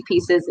resiliency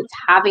pieces. It's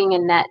having a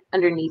net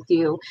underneath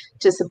you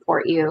to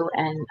support you.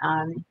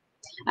 And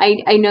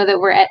I know that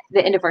we're at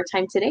the end of our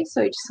time today,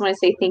 so I just want to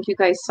say thank you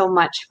guys so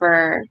much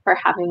for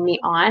having me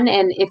on.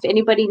 And if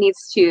anybody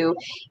needs to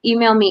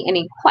email me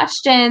any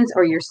questions,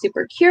 or you're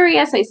super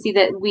curious, I see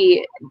that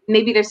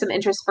maybe there's some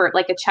interest for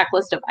like a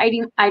checklist of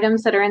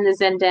items that are in the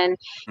Zendan.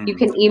 You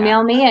can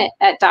email me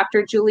at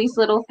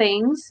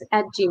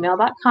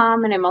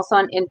drjulieslittleThings@gmail.com, and I'm also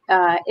on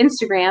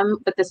Instagram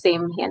with the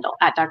same handle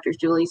at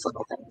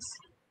drjulieslittleThings.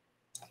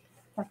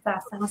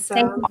 That's awesome.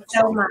 Thank you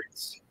so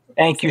much.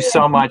 Thank you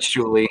so much,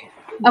 Julie.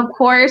 Of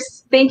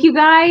course. Thank you,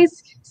 guys.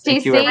 Stay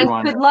safe.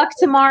 Everyone. Good luck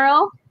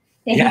tomorrow.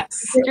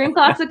 Yes. Drink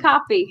lots of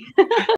coffee.